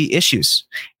understand the issues.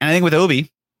 And I think with Obi,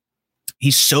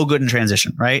 he's so good in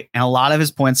transition, right? And a lot of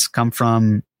his points come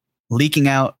from leaking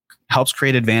out, helps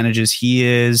create advantages. He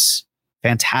is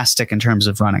fantastic in terms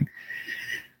of running.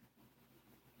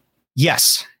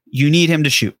 Yes, you need him to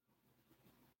shoot.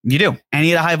 You do. And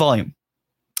he had a high volume.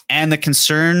 And the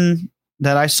concern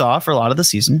that I saw for a lot of the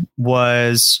season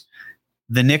was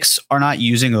the Knicks are not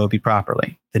using Obi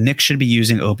properly. The Knicks should be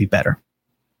using Obi better.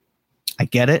 I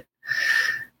get it.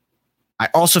 I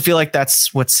also feel like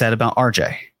that's what's said about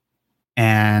RJ.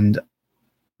 And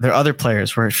there are other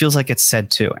players where it feels like it's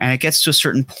said too. And it gets to a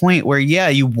certain point where, yeah,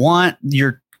 you want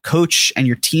your coach and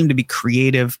your team to be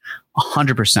creative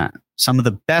 100%. Some of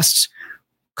the best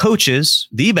coaches,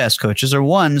 are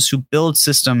ones who build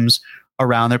systems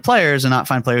around their players and not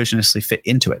find players who necessarily fit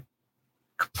into it.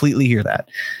 Completely hear that.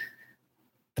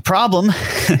 The problem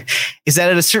is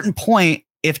that at a certain point,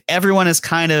 if everyone is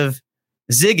kind of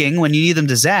zigging when you need them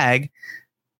to zag,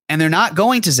 and they're not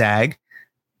going to zag,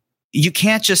 you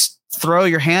can't just throw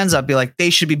your hands up, be like,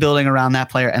 they should be building around that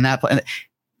player and that player.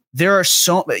 There are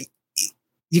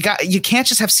you can't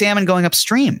just have salmon going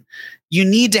upstream. You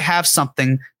need to have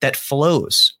something that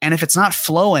flows. And if it's not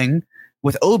flowing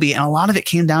with Obi, and a lot of it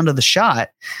came down to the shot,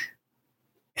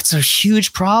 it's a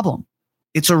huge problem.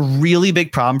 It's a really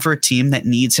big problem for a team that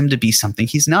needs him to be something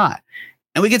he's not.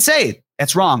 And we could say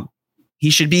that's wrong. He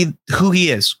should be who he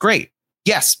is. Great.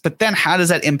 Yes. But then how does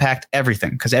that impact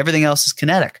everything? Because everything else is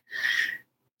kinetic.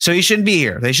 So he shouldn't be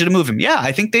here. They should have moved him. Yeah,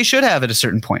 I think they should have at a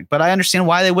certain point, but I understand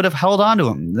why they would have held on to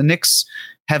him. The Knicks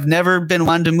have never been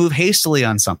one to move hastily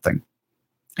on something.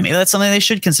 I mean, that's something they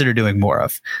should consider doing more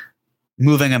of,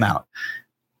 moving him out.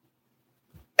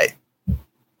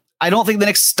 I don't think the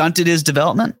Knicks stunted his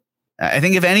development. I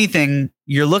think if anything,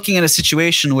 you're looking at a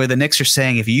situation where the Knicks are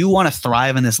saying, if you want to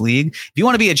thrive in this league, if you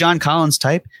want to be a John Collins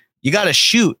type, you got to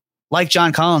shoot like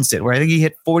John Collins did, where I think he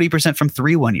hit 40% from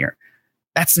 3 one year.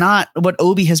 That's not what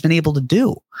Obi has been able to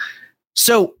do.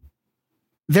 So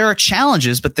there are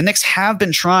challenges, but the Knicks have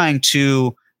been trying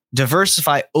to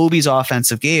diversify Obi's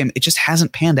offensive game. It just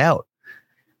hasn't panned out.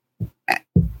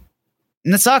 And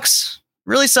it sucks.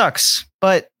 Really sucks.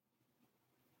 But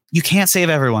you can't save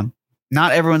everyone.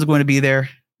 Not everyone's going to be there.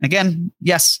 Again,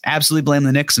 yes, absolutely blame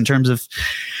the Knicks in terms of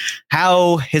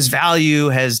how his value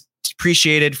has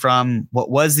depreciated from what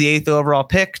was the 8th overall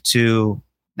pick to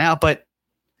now. But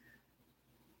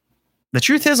the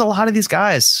truth is, a lot of these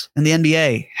guys in the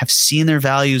NBA have seen their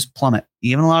values plummet.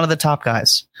 Even a lot of the top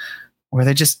guys, where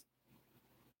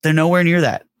they're nowhere near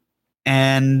that.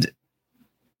 And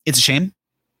it's a shame.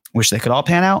 Wish they could all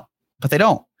pan out, but they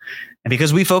don't. And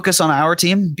because we focus on our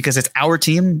team, because it's our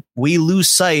team, we lose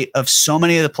sight of so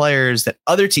many of the players that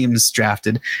other teams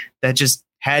drafted that just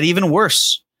had even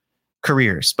worse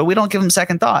careers. But we don't give them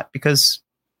second thought because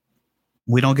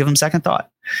we don't give them second thought.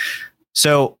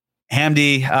 So,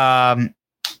 Hamdi, I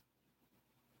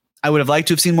would have liked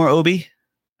to have seen more Obi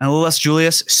and a little less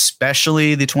Julius,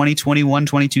 especially the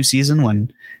 2021-22 season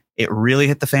when it really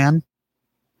hit the fan.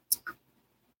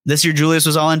 This year, Julius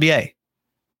was all NBA.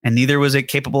 and neither was it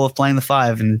capable of playing the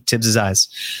 5 in Tibbs' eyes.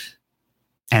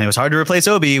 And it was hard to replace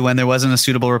Obi when there wasn't a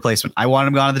suitable replacement. I wanted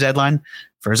him gone at the deadline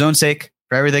for his own sake,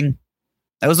 for everything.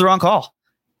 That was the wrong call.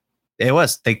 It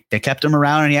was. They kept him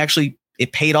around, and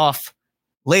it paid off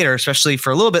later, especially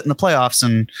for a little bit in the playoffs.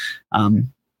 And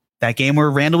that game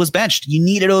where Randall was benched, you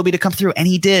needed Obi to come through, and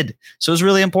he did. So it was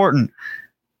really important.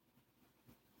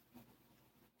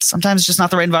 Sometimes it's just not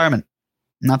the right environment,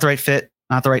 not the right fit,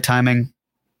 not the right timing.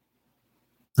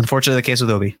 Unfortunately, the case with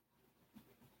Obi.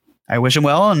 I wish him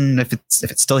well, and if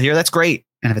it's still here, that's great.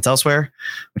 And if it's elsewhere,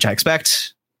 which I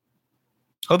expect,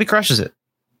 Obi crushes it.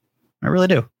 I really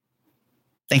do.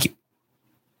 Thank you.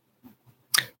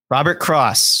 Robert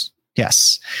Cross.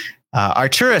 Yes.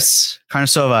 Arturas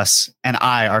Karnasovas and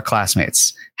I are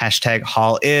classmates. Hashtag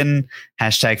Hall in.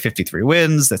 Hashtag 53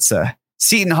 wins. That's a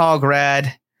Seton Hall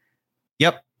grad.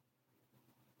 Yep.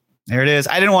 There it is.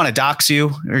 I didn't want to dox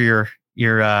you or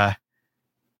your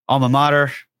alma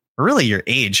mater, or really your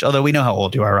age, although we know how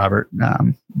old you are, Robert.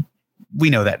 We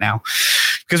know that now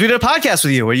because we did a podcast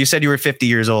with you where you said you were 50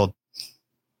 years old.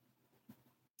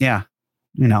 Yeah,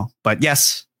 but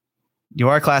yes, you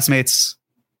are classmates.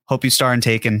 Hope you star in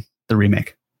Taken, the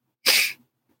remake.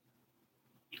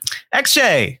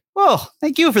 XJ. Well,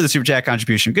 thank you for the super chat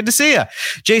contribution. Good to see you.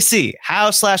 JC,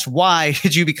 how/why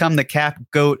did you become the Cap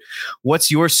GOAT? What's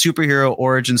your superhero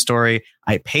origin story?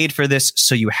 I paid for this,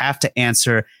 so you have to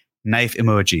answer. Knife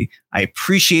emoji. I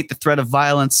appreciate the threat of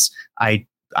violence. I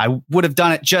would have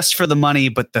done it just for the money,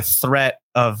 but the threat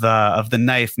of the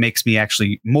knife makes me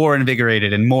actually more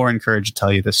invigorated and more encouraged to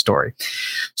tell you this story.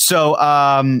 So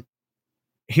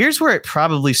here's where it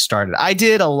probably started. I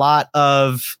did a lot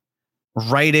of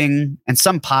writing and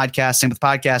some podcasting, but the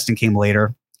podcasting came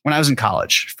later when I was in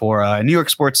college for a New York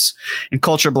sports and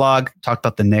culture blog. Talked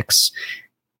about the Knicks.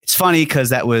 It's funny because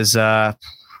that was 10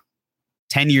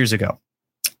 years ago.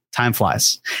 Time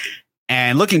flies.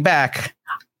 And looking back,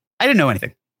 I didn't know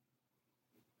anything.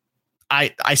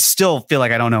 I still feel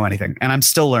like I don't know anything, and I'm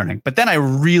still learning. But then I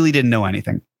really didn't know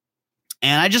anything.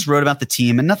 And I just wrote about the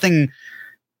team, and nothing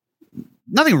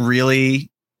really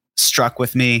struck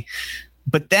with me.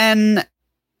 But then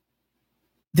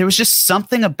there was just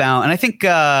something about, and I think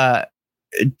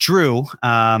Drew,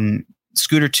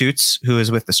 Scooter Toots, who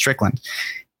is with the Strickland,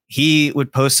 he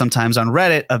would post sometimes on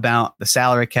Reddit about the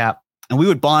salary cap, and we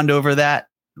would bond over that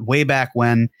way back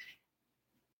when.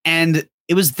 And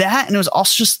it was that, and it was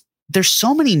also just, there's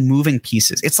so many moving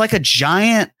pieces. It's like a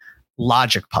giant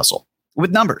logic puzzle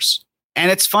with numbers.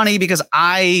 And it's funny because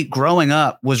I, growing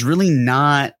up, was really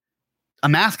not a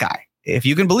math guy. If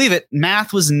you can believe it,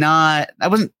 math was not, I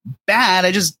wasn't bad.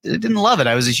 I just didn't love it.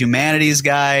 I was a humanities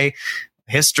guy,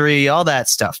 history, all that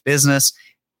stuff, business.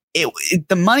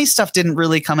 The money stuff didn't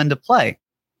really come into play.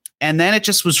 And then it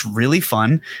just was really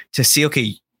fun to see,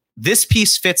 okay, this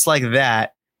piece fits like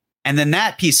that. And then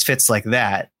that piece fits like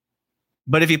that.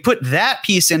 But if you put that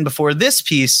piece in before this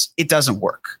piece, it doesn't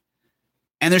work.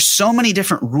 And there's so many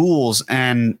different rules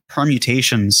and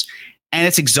permutations, and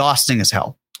it's exhausting as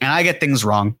hell. And I get things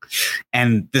wrong.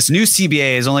 And this new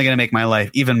CBA is only going to make my life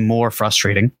even more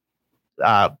frustrating.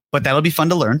 But that'll be fun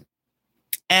to learn.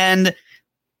 And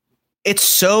it's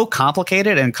so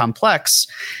complicated and complex.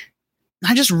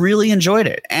 I just really enjoyed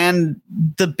it. And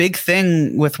the big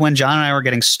thing with when John and I were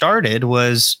getting started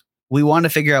was we wanted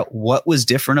to figure out what was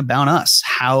different about us,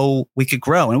 how we could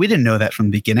grow. And we didn't know that from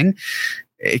the beginning.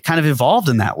 It kind of evolved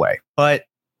in that way. But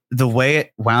the way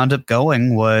it wound up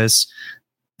going was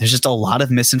there's just a lot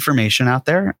of misinformation out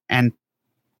there and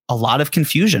a lot of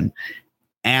confusion.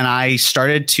 And I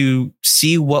started to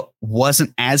see what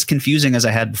wasn't as confusing as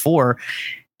I had before.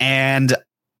 And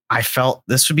I felt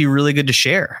this would be really good to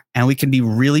share. And we can be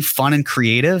really fun and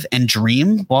creative and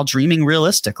dream while dreaming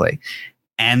realistically.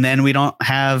 And then we don't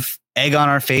have egg on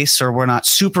our face, or we're not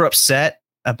super upset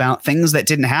about things that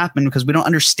didn't happen because we don't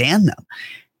understand them.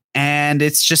 And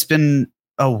it's just been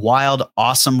a wild,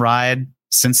 awesome ride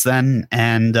since then.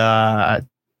 And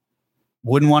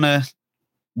wouldn't want to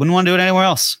do it anywhere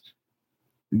else.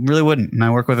 Really wouldn't. And I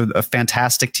work with a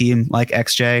fantastic team like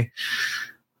XJ,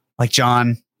 like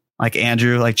John, like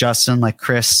Andrew, like Justin, like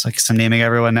Chris, like I'm naming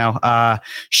everyone now.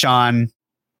 Sean,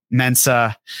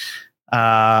 Mensa,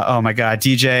 oh my God,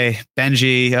 DJ,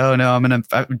 Benji. Oh no,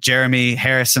 Jeremy,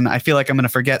 Harrison. I feel like I'm going to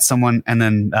forget someone, and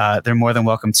then they're more than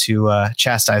welcome to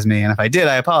chastise me. And if I did,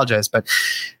 I apologize. But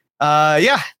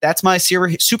yeah, that's my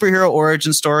superhero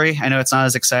origin story. I know it's not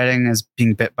as exciting as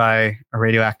being bit by a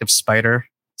radioactive spider.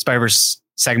 Spider-Verse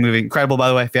second movie, incredible, by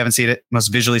the way. If you haven't seen it, most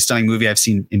visually stunning movie I've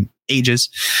seen in ages.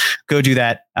 Go do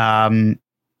that.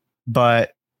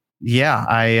 But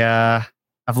yeah,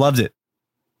 I've loved it.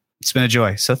 It's been a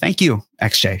joy. So thank you,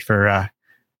 XJ,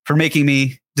 for making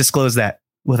me disclose that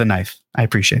with a knife. I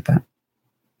appreciate that.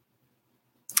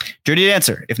 Dirty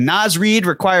answer. If Naz Reid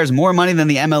requires more money than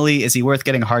the MLE, is he worth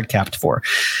getting hard capped for?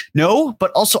 No,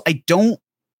 but also I don't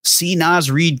see Naz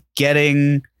Reid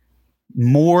getting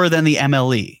more than the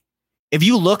MLE. If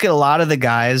you look at a lot of the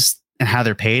guys and how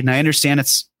they're paid, and I understand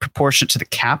it's proportionate to the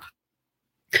cap,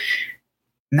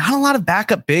 not a lot of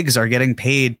backup bigs are getting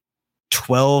paid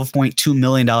 $12.2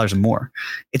 million or more.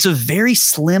 It's a very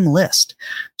slim list.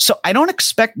 So I don't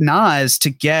expect Nas to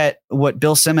get what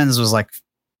Bill Simmons was like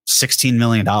 $16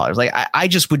 million. Like I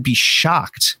just would be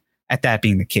shocked at that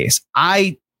being the case.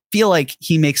 I feel like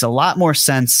he makes a lot more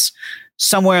sense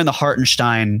somewhere in the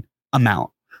Hartenstein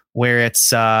amount where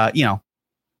it's,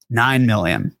 9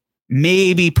 million,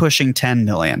 maybe pushing 10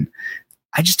 million.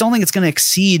 I just don't think it's going to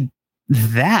exceed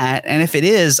that. And if it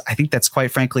is, I think that's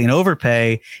quite frankly an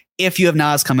overpay if you have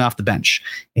Nas coming off the bench.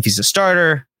 If he's a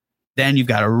starter, then you've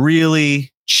got a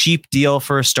really cheap deal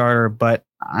for a starter, but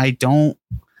I don't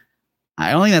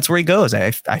think that's where he goes.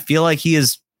 I feel like he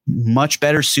is much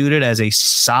better suited as a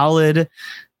solid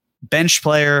bench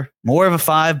player, more of a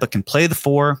 5, but can play the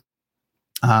 4.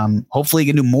 Hopefully he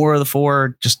can do more of the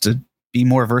 4 just to be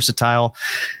more versatile.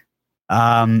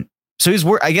 So he's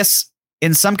I guess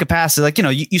in some capacity, like,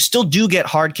 you still do get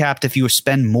hard capped if you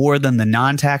spend more than the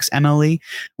non-tax MLE,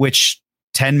 which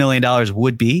 $10 million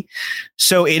would be.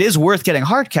 So it is worth getting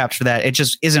hard capped for that. It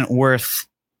just isn't worth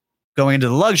going into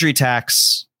the luxury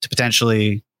tax to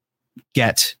potentially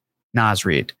get Naz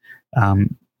Reid,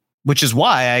 which is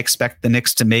why I expect the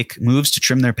Knicks to make moves to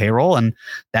trim their payroll, and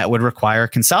that would require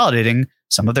consolidating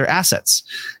some of their assets.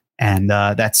 And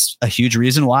that's a huge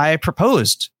reason why I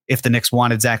proposed, if the Knicks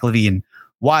wanted Zach LaVine,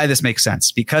 why this makes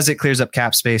sense, because it clears up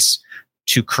cap space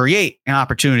to create an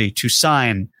opportunity to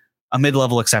sign a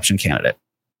mid-level exception candidate.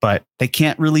 But they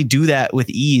can't really do that with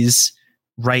ease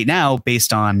right now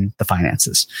based on the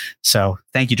finances. So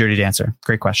thank you, Dirty Dancer.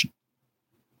 Great question.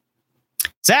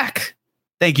 Zach,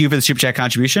 thank you for the super chat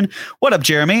contribution. What up,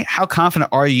 Jeremy? How confident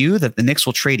are you that the Knicks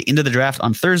will trade into the draft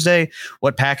on Thursday?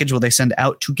 What package will they send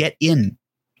out to get in?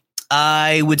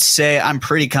 I would say I'm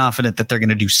pretty confident that they're going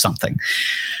to do something.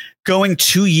 Going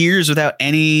 2 years without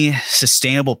any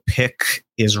sustainable pick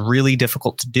is really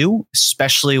difficult to do,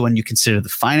 especially when you consider the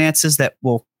finances that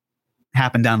will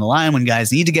happen down the line when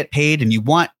guys need to get paid and you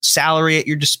want salary at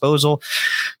your disposal.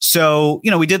 So,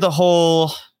 we did the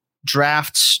whole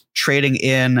draft trading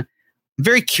in. I'm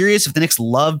very curious if the Knicks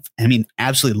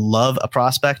absolutely love a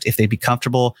prospect, if they'd be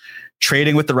comfortable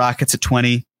trading with the Rockets at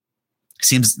 20.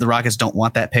 Seems the Rockets don't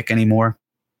want that pick anymore.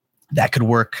 That could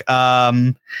work.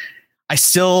 I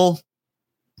still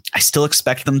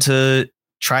expect them to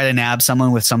try to nab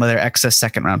someone with some of their excess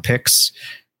second round picks.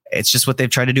 It's just what they've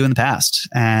tried to do in the past.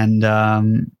 And I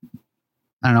don't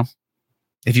know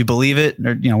if you believe it,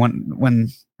 or, when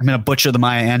I'm going to butcher the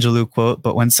Maya Angelou quote,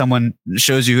 but when someone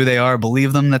shows you who they are,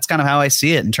 believe them. That's kind of how I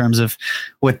see it in terms of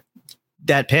with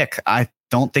that pick. I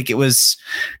don't think it was,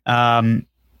 I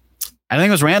think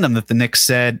it was random that the Knicks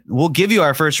said, we'll give you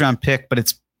our first round pick, but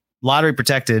it's lottery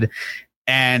protected.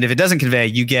 And if it doesn't convey,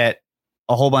 you get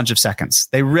a whole bunch of seconds.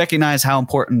 They recognize how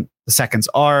important the seconds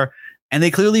are, and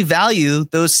they clearly value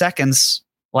those seconds,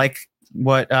 like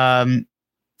what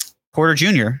Porter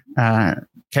Jr.,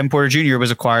 Kevin Porter Jr.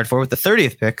 was acquired for with the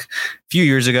 30th pick a few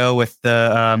years ago with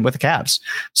the Cavs.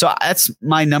 So that's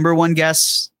my number one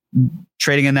guess,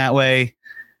 trading in that way.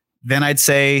 Then I'd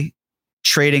say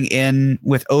trading in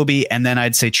with Obi, and then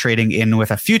I'd say trading in with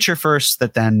a future first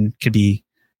that then could be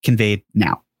conveyed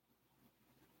now.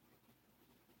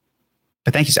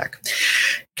 But thank you, Zach.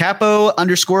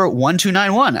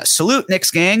 Capo_1291. Salute, Knicks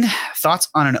gang. Thoughts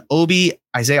on an Obi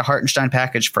Isaiah Hartenstein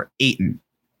package for Ayton?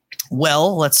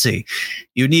 Well, let's see.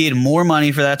 You need more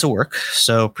money for that to work.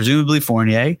 So presumably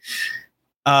Fournier.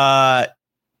 The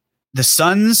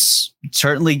Suns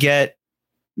certainly get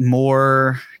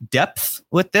more depth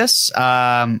with this.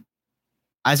 As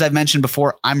I've mentioned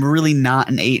before, I'm really not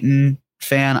an Ayton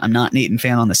fan. I'm not an Ayton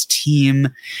fan on this team.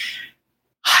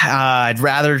 I'd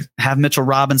rather have Mitchell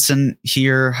Robinson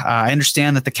here. I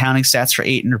understand that the counting stats for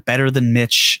Ayton are better than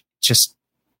Mitch. Just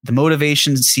the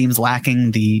motivation seems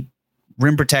lacking. The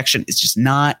rim protection is just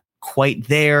not quite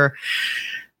there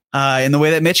in the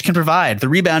way that Mitch can provide. The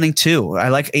rebounding too. I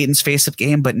like Ayton's face-up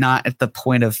game, but not at the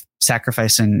point of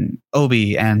sacrificing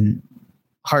Obi and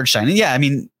Hartenstein. And yeah, I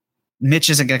mean, Mitch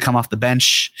isn't going to come off the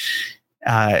bench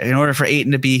in order for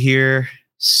Ayton to be here.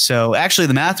 So actually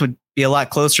the math would be a lot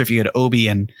closer if you had Obi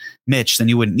and Mitch. Then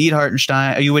you wouldn't need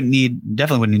Hartenstein.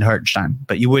 Definitely wouldn't need Hartenstein,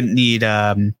 but you wouldn't need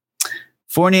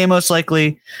Fournier most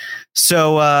likely.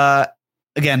 So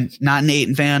again, not an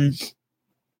Ayton fan,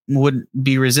 would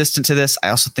be resistant to this. I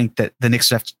also think that the Knicks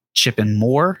would have to chip in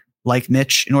more, like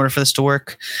Mitch, in order for this to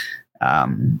work.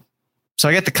 So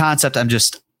I get the concept.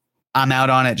 I'm out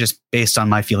on it just based on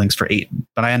my feelings for Ayton,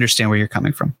 but I understand where you're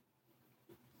coming from.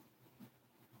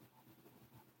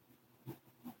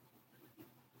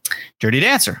 Dirty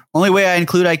Dancer. Only way I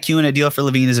include IQ in a deal for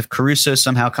Levine is if Caruso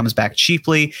somehow comes back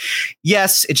cheaply.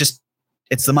 Yes,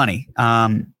 it's the money.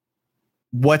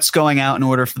 What's going out in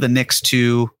order for the Knicks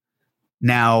to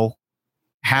now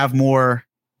have more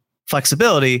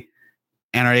flexibility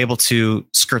and are able to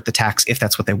skirt the tax if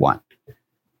that's what they want?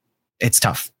 It's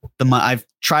tough. I've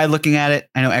tried looking at it.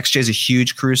 I know XJ is a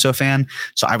huge Caruso fan,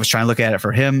 so I was trying to look at it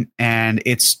for him, and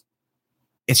it's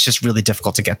just really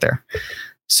difficult to get there.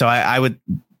 So I would,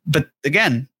 but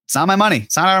again, it's not my money.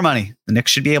 It's not our money. The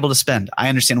Knicks should be able to spend. I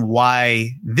understand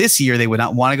why this year they would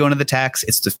not want to go into the tax.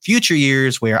 It's the future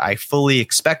years where I fully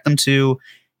expect them to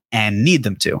and need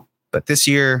them to. But this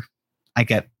year, I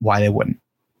get why they wouldn't.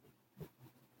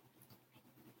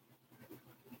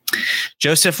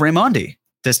 Joseph Raimondi.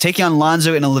 Does taking on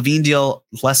Lonzo in a Levine deal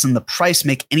lessen the price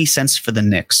make any sense for the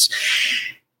Knicks?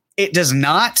 It does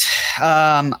not.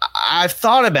 I've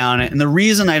thought about it, and the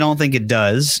reason I don't think it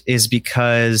does is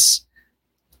because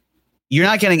you're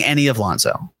not getting any of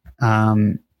Lonzo.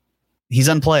 He's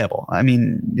unplayable. I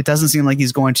mean, it doesn't seem like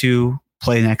he's going to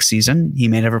play next season. He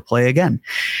may never play again.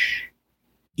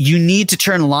 You need to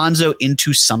turn Lonzo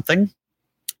into something.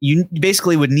 You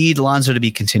basically would need Lonzo to be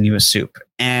continuous soup,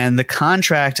 and the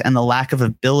contract and the lack of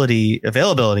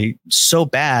availability so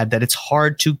bad that it's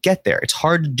hard to get there. It's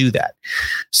hard to do that.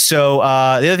 So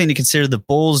the other thing to consider, the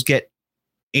Bulls get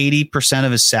 80%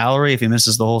 of his salary if he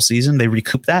misses the whole season. They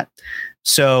recoup that.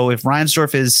 So if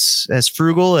Reinsdorf is as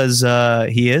frugal as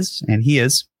he is, and he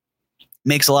is,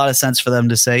 makes a lot of sense for them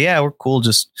to say, yeah, we're cool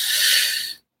just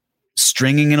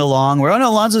stringing it along. Where, oh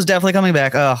no, Lonzo's definitely coming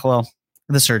back. Oh, well,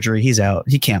 the surgery, he's out.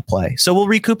 He can't play. So we'll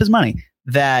recoup his money.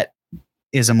 That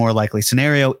is a more likely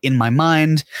scenario in my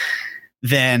mind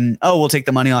than, oh, we'll take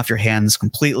the money off your hands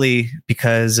completely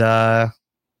because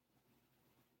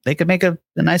they could make a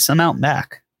nice amount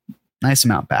back.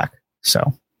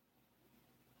 So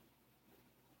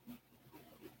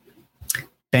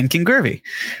Ben Kingurvey.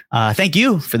 Thank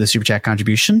you for the super chat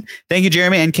contribution. Thank you,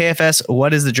 Jeremy and KFS.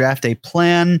 What is the draft day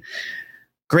plan?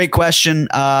 Great question.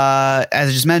 As I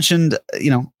just mentioned,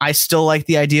 I still like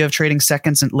the idea of trading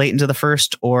seconds and late into the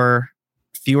first or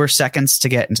fewer seconds to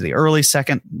get into the early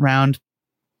second round.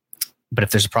 But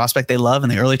if there's a prospect they love in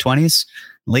the early 20s,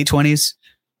 late 20s,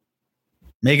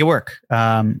 make it work.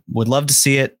 Would love to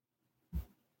see it.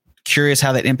 Curious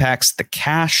how that impacts the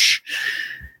cash.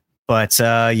 But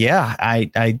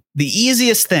the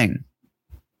easiest thing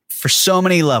for so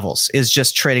many levels is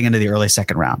just trading into the early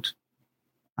second round.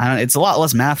 It's a lot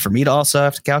less math for me to also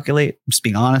have to calculate. I'm just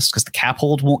being honest, because the cap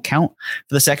hold won't count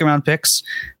for the second round picks.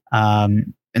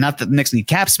 And not that the Knicks need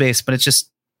cap space, but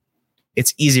it's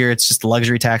easier. It's just the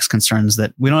luxury tax concerns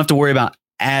that we don't have to worry about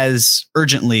as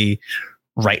urgently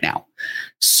right now.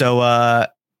 So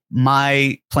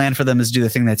my plan for them is to do the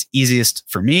thing that's easiest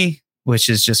for me, which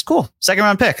is just cool. Second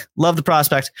round pick. Love the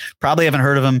prospect. Probably haven't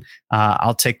heard of him.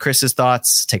 I'll take Chris's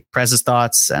thoughts, take Prez's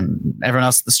thoughts, and everyone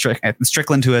else at the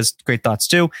Strickland who has great thoughts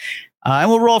too. And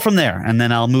we'll roll from there. And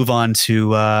then I'll move on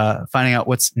to finding out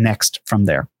what's next from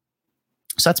there.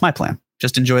 So that's my plan.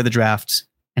 Just enjoy the draft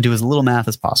and do as little math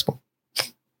as possible.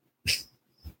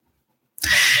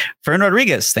 Fern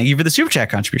Rodriguez, thank you for the super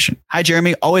chat contribution. Hi,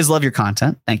 Jeremy. Always love your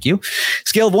content. Thank you.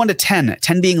 Scale of 1 to 10,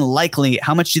 10 being likely.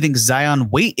 How much do you think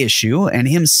Zion weight issue and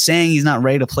him saying he's not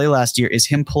ready to play last year is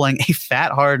him pulling a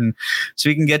fat Harden so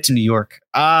he can get to New York?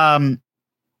 I'm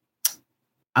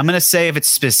going to say if it's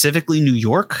specifically New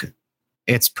York,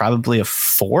 it's probably a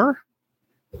 4.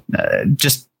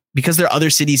 Just because there are other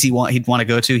cities he'd want to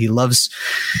go to. He loves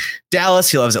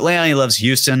Dallas. He loves Atlanta. He loves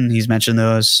Houston. He's mentioned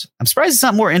those. I'm surprised he's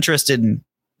not more interested in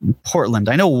Portland.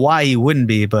 I know why he wouldn't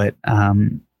be, but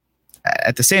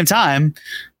at the same time,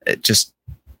 it just,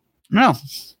 I don't know.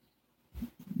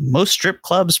 Most strip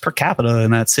clubs per capita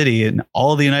in that city in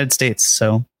all of the United States.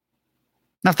 So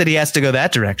not that he has to go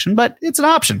that direction, but it's an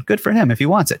option. Good for him if he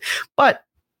wants it. But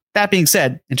that being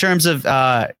said, in terms of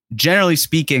generally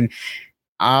speaking,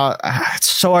 it's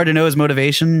so hard to know his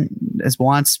motivation, his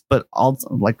wants, but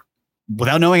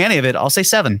without knowing any of it, I'll say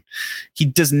 7. He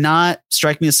does not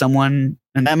strike me as someone,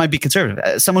 and that might be conservative,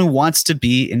 as someone who wants to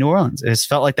be in New Orleans. It has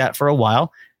felt like that for a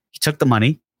while. He took the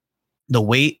money. The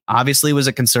weight obviously was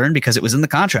a concern because it was in the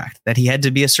contract that he had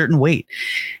to be a certain weight.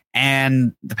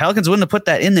 And the Pelicans wouldn't have put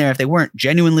that in there if they weren't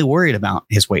genuinely worried about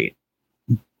his weight.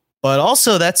 But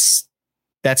also that's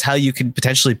that's how you can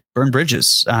potentially burn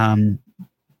bridges,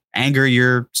 anger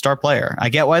your star player. I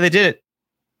get why they did it.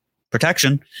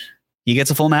 Protection. He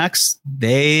gets a full max.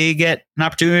 They get an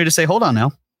opportunity to say, hold on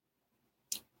now.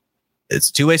 It's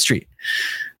a two-way street.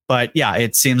 But yeah,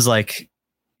 it seems like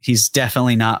he's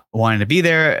definitely not wanting to be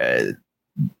there.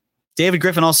 David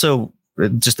Griffin also,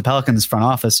 just the Pelicans front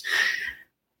office,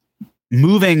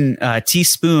 moving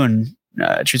Teaspoon,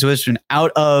 Teresa Witherspoon,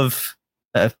 out of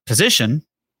a position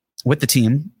with the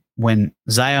team when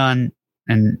Zion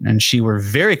and she were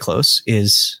very close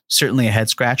is certainly a head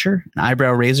scratcher, an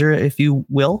eyebrow raiser, if you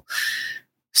will.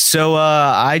 So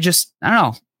I don't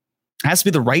know. It has to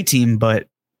be the right team, but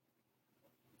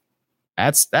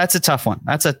that's a tough one.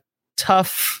 That's a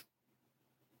tough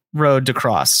road to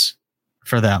cross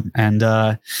for them. And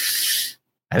I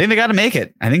think they got to make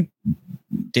it. I think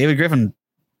David Griffin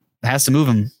has to move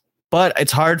him, but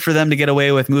it's hard for them to get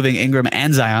away with moving Ingram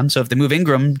and Zion. So if they move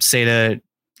Ingram, say to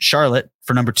Charlotte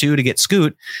for number 2 to get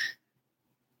Scoot,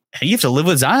 you have to live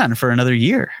with Zion for another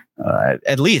year,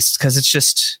 at least. Cause it's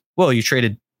just, well, you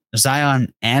traded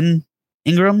Zion and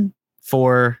Ingram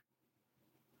for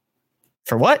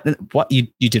what? What you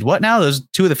did what now? Those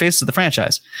 2 of the faces of the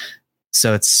franchise.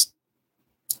 So it's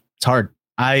hard.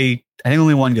 I think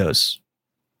only one goes.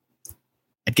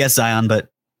 I'd guess Zion,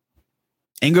 but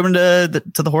Ingram to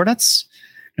the Hornets.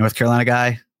 North Carolina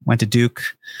guy, went to Duke.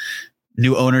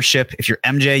 New ownership. If you're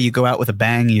MJ, you go out with a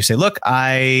bang. You say, look,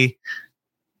 I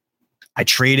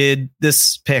traded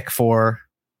this pick for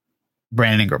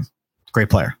Brandon Ingram. Great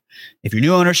player. If you're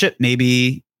new ownership,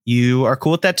 maybe you are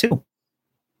cool with that too.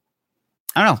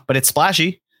 I don't know, but it's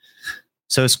splashy.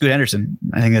 So Scoot Henderson.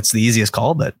 I think that's the easiest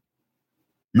call, but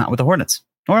not with the Hornets.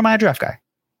 Nor am I a draft guy.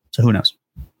 So who knows?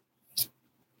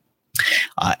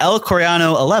 El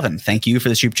Coriano 11. Thank you for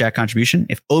the super chat contribution.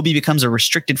 If Obi becomes a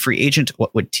restricted free agent,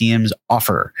 what would teams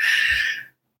offer?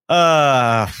 It's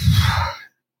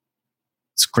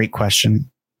a great question.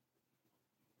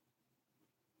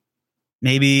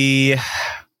 Maybe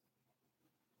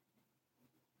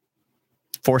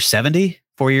 470,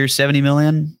 4 years, 70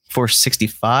 million,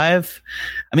 465.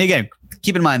 I mean, again,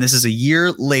 keep in mind, this is a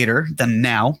year later than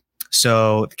now.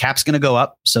 So the cap's going to go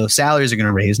up. So salaries are going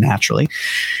to raise naturally.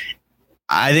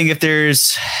 I think if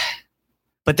there's,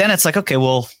 but then it's like, okay,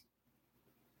 well,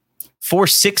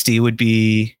 460 would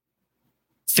be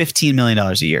 $15 million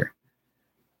a year.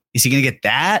 Is he going to get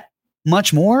that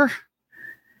much more?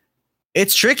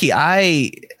 It's tricky.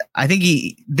 I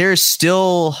think there's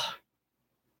still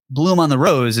bloom on the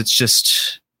rose. It's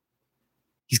just,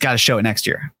 he's got to show it next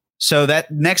year. So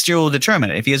that next year will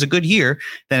determine it. If he has a good year,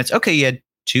 then it's okay. He had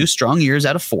 2 strong years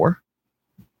out of 4.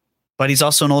 But he's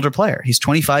also an older player. He's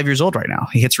 25 years old right now.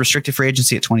 He hits restricted free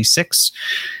agency at 26.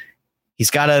 He's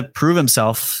got to prove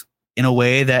himself in a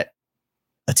way that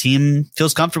a team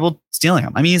feels comfortable stealing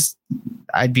him. I mean,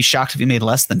 I'd be shocked if he made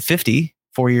less than 50,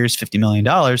 4 years, $50 million.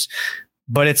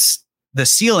 But it's the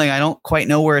ceiling. I don't quite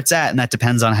know where it's at. And that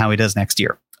depends on how he does next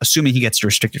year. Assuming he gets to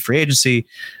restricted free agency,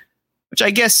 which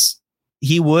I guess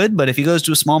he would. But if he goes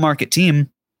to a small market team, it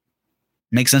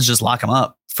makes sense to just lock him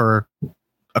up for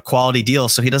a quality deal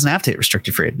so he doesn't have to hit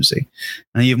restricted free agency.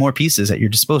 And then you have more pieces at your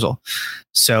disposal.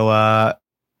 So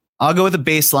I'll go with a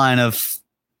baseline of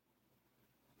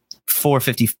 4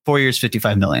 years,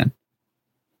 55 million.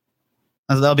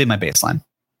 That'll be my baseline.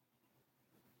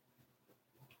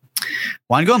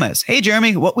 Juan Gomez. Hey,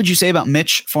 Jeremy, what would you say about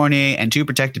Mitch, Fournier, and 2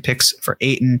 protected picks for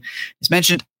Ayton? As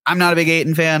mentioned, I'm not a big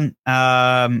Ayton fan.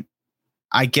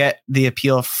 I get the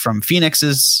appeal from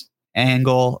Phoenix's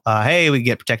angle. Hey, we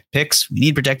get protected picks. We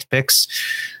need protected picks.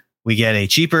 We get a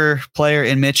cheaper player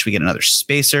in Mitch. We get another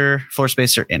floor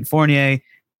spacer in Fournier.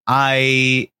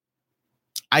 I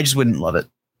just wouldn't love it.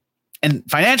 And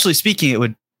financially speaking, it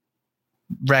would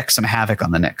wreak some havoc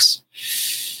on the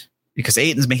Knicks because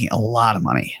Ayton's making a lot of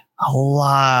money.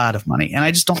 And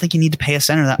I just don't think you need to pay a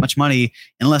center that much money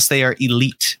unless they are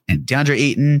elite. And DeAndre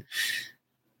Ayton,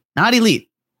 not elite,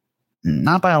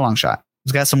 not by a long shot.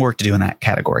 He's got some work to do in that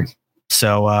category.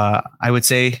 So I would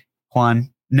say,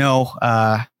 Juan, no,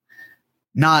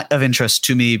 not of interest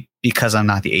to me because I'm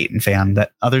not the Ayton fan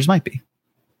that others might be.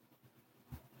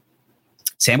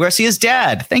 Sam Garcia's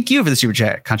dad. Thank you for the super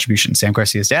chat contribution, Sam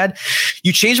Garcia's dad.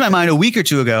 You changed my mind a week or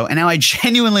 2 ago, and now I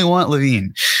genuinely want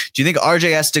LaVine. Do you think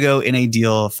RJ has to go in a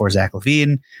deal for Zach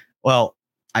LaVine? Well,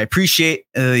 I appreciate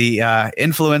the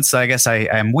influence I guess I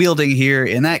am wielding here.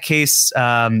 In that case,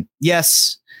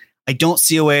 yes, I don't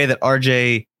see a way that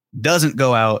RJ doesn't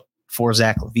go out for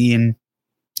Zach LaVine.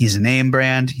 He's a name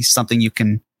brand. He's something you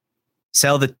can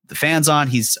sell the fans on.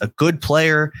 He's a good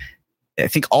player. I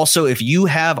think also if you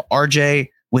have RJ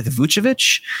with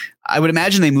Vucevic. I would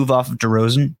imagine they move off of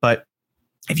DeRozan, but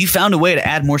if you found a way to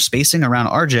add more spacing around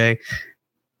RJ,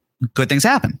 good things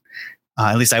happen.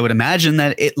 At least I would imagine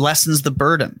that it lessens the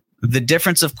burden. The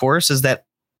difference, of course, is that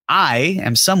I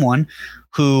am someone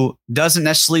who doesn't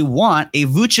necessarily want a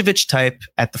Vucevic type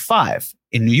at the 5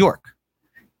 in New York.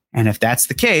 And if that's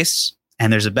the case,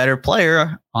 and there's a better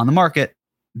player on the market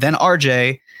than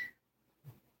RJ,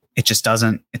 it just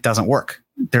doesn't work.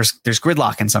 There's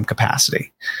gridlock in some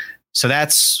capacity. So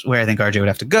that's where I think RJ would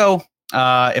have to go.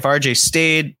 If RJ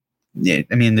stayed,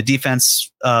 I mean, the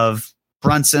defense of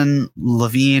Brunson,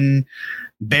 Levine,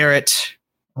 Barrett,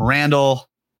 Randall,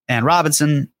 and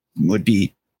Robinson would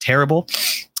be terrible.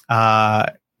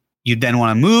 You'd then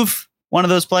want to move one of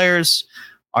those players.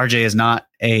 RJ is not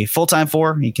a full-time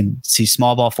 4. He can see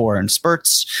small ball 4 in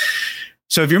spurts.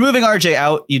 So if you're moving RJ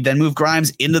out, you'd then move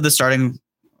Grimes into the starting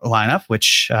lineup,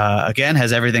 which again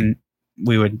has everything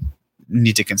we would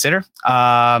need to consider.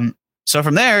 So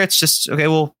from there, it's just, okay,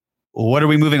 well, what are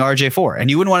we moving RJ for? And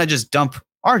you wouldn't want to just dump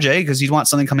RJ because you'd want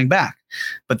something coming back.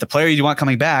 But the player you'd want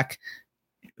coming back,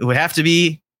 it would have to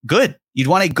be good. You'd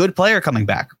want a good player coming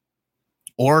back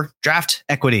or draft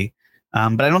equity.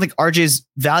 But I don't think RJ's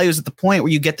value is at the point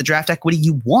where you get the draft equity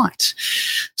you want.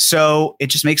 So it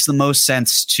just makes the most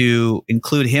sense to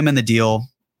include him in the deal.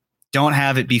 Don't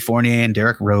have it be Fournier and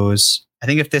Derrick Rose. I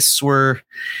think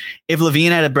if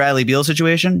Levine had a Bradley Beal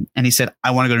situation and he said, I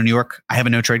want to go to New York, I have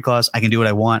a no trade clause, I can do what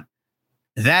I want.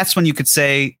 That's when you could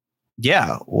say,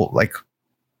 yeah, well, like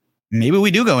maybe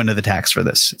we do go into the tax for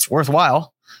this. It's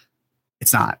worthwhile.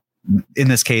 It's not in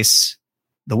this case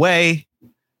the way.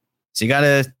 So you got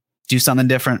to do something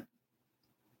different.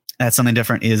 That something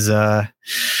different is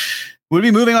would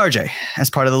be moving RJ as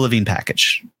part of the Levine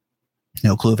package.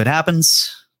 No clue if it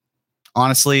happens,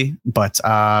 honestly, but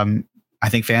I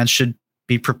think fans should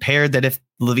be prepared that if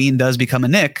Levine does become a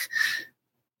Knick,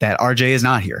 that RJ is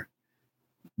not here.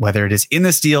 Whether it is in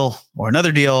this deal or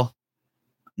another deal,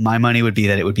 my money would be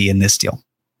that it would be in this deal.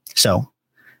 So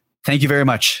thank you very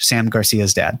much, Sam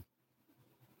Garcia's dad.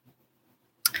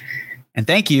 And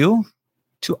thank you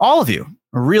to all of you.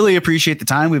 I really appreciate the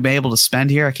time we've been able to spend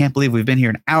here. I can't believe we've been here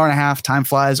an hour and a half. Time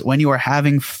flies when you are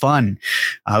having fun.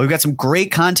 We've got some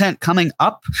great content coming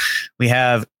up. We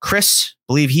have Chris, I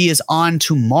believe he is on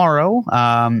tomorrow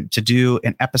to do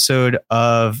an episode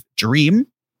of Dream.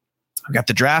 We've got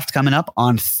the draft coming up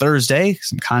on Thursday,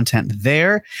 some content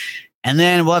there. And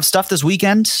then we'll have stuff this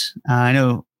weekend. I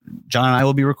know John and I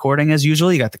will be recording as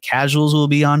usual. You got the casuals will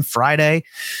be on Friday.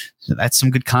 So that's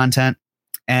some good content.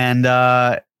 And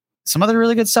some other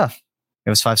really good stuff.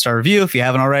 Give us a 5-star review if you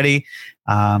haven't already.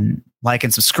 Like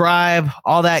and subscribe,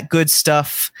 all that good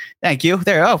stuff. Thank you.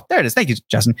 There it is. Thank you,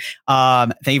 Justin.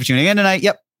 Thank you for tuning in tonight.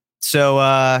 Yep.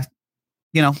 So,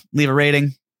 leave a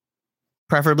rating,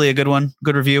 preferably a good one,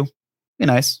 good review. Be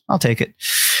nice. I'll take it.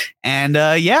 And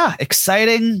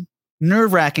exciting,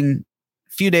 nerve-wracking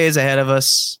few days ahead of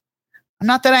us. I'm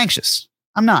not that anxious.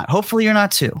 I'm not. Hopefully you're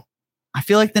not too. I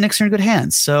feel like the Knicks are in good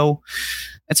hands, so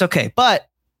it's okay. But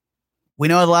we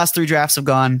know the last 3 drafts have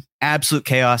gone absolute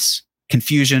chaos,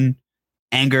 confusion,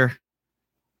 anger.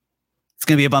 It's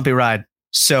going to be a bumpy ride.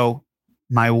 So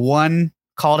my one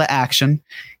call to action,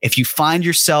 if you find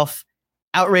yourself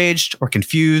outraged or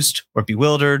confused or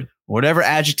bewildered, or whatever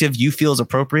adjective you feel is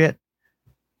appropriate,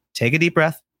 take a deep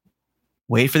breath,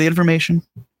 wait for the information,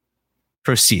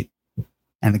 proceed.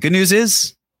 And the good news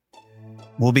is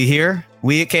we'll be here.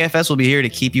 We at KFS will be here to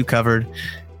keep you covered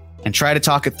and try to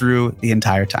talk it through the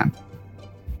entire time.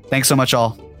 Thanks so much,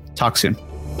 all. Talk soon.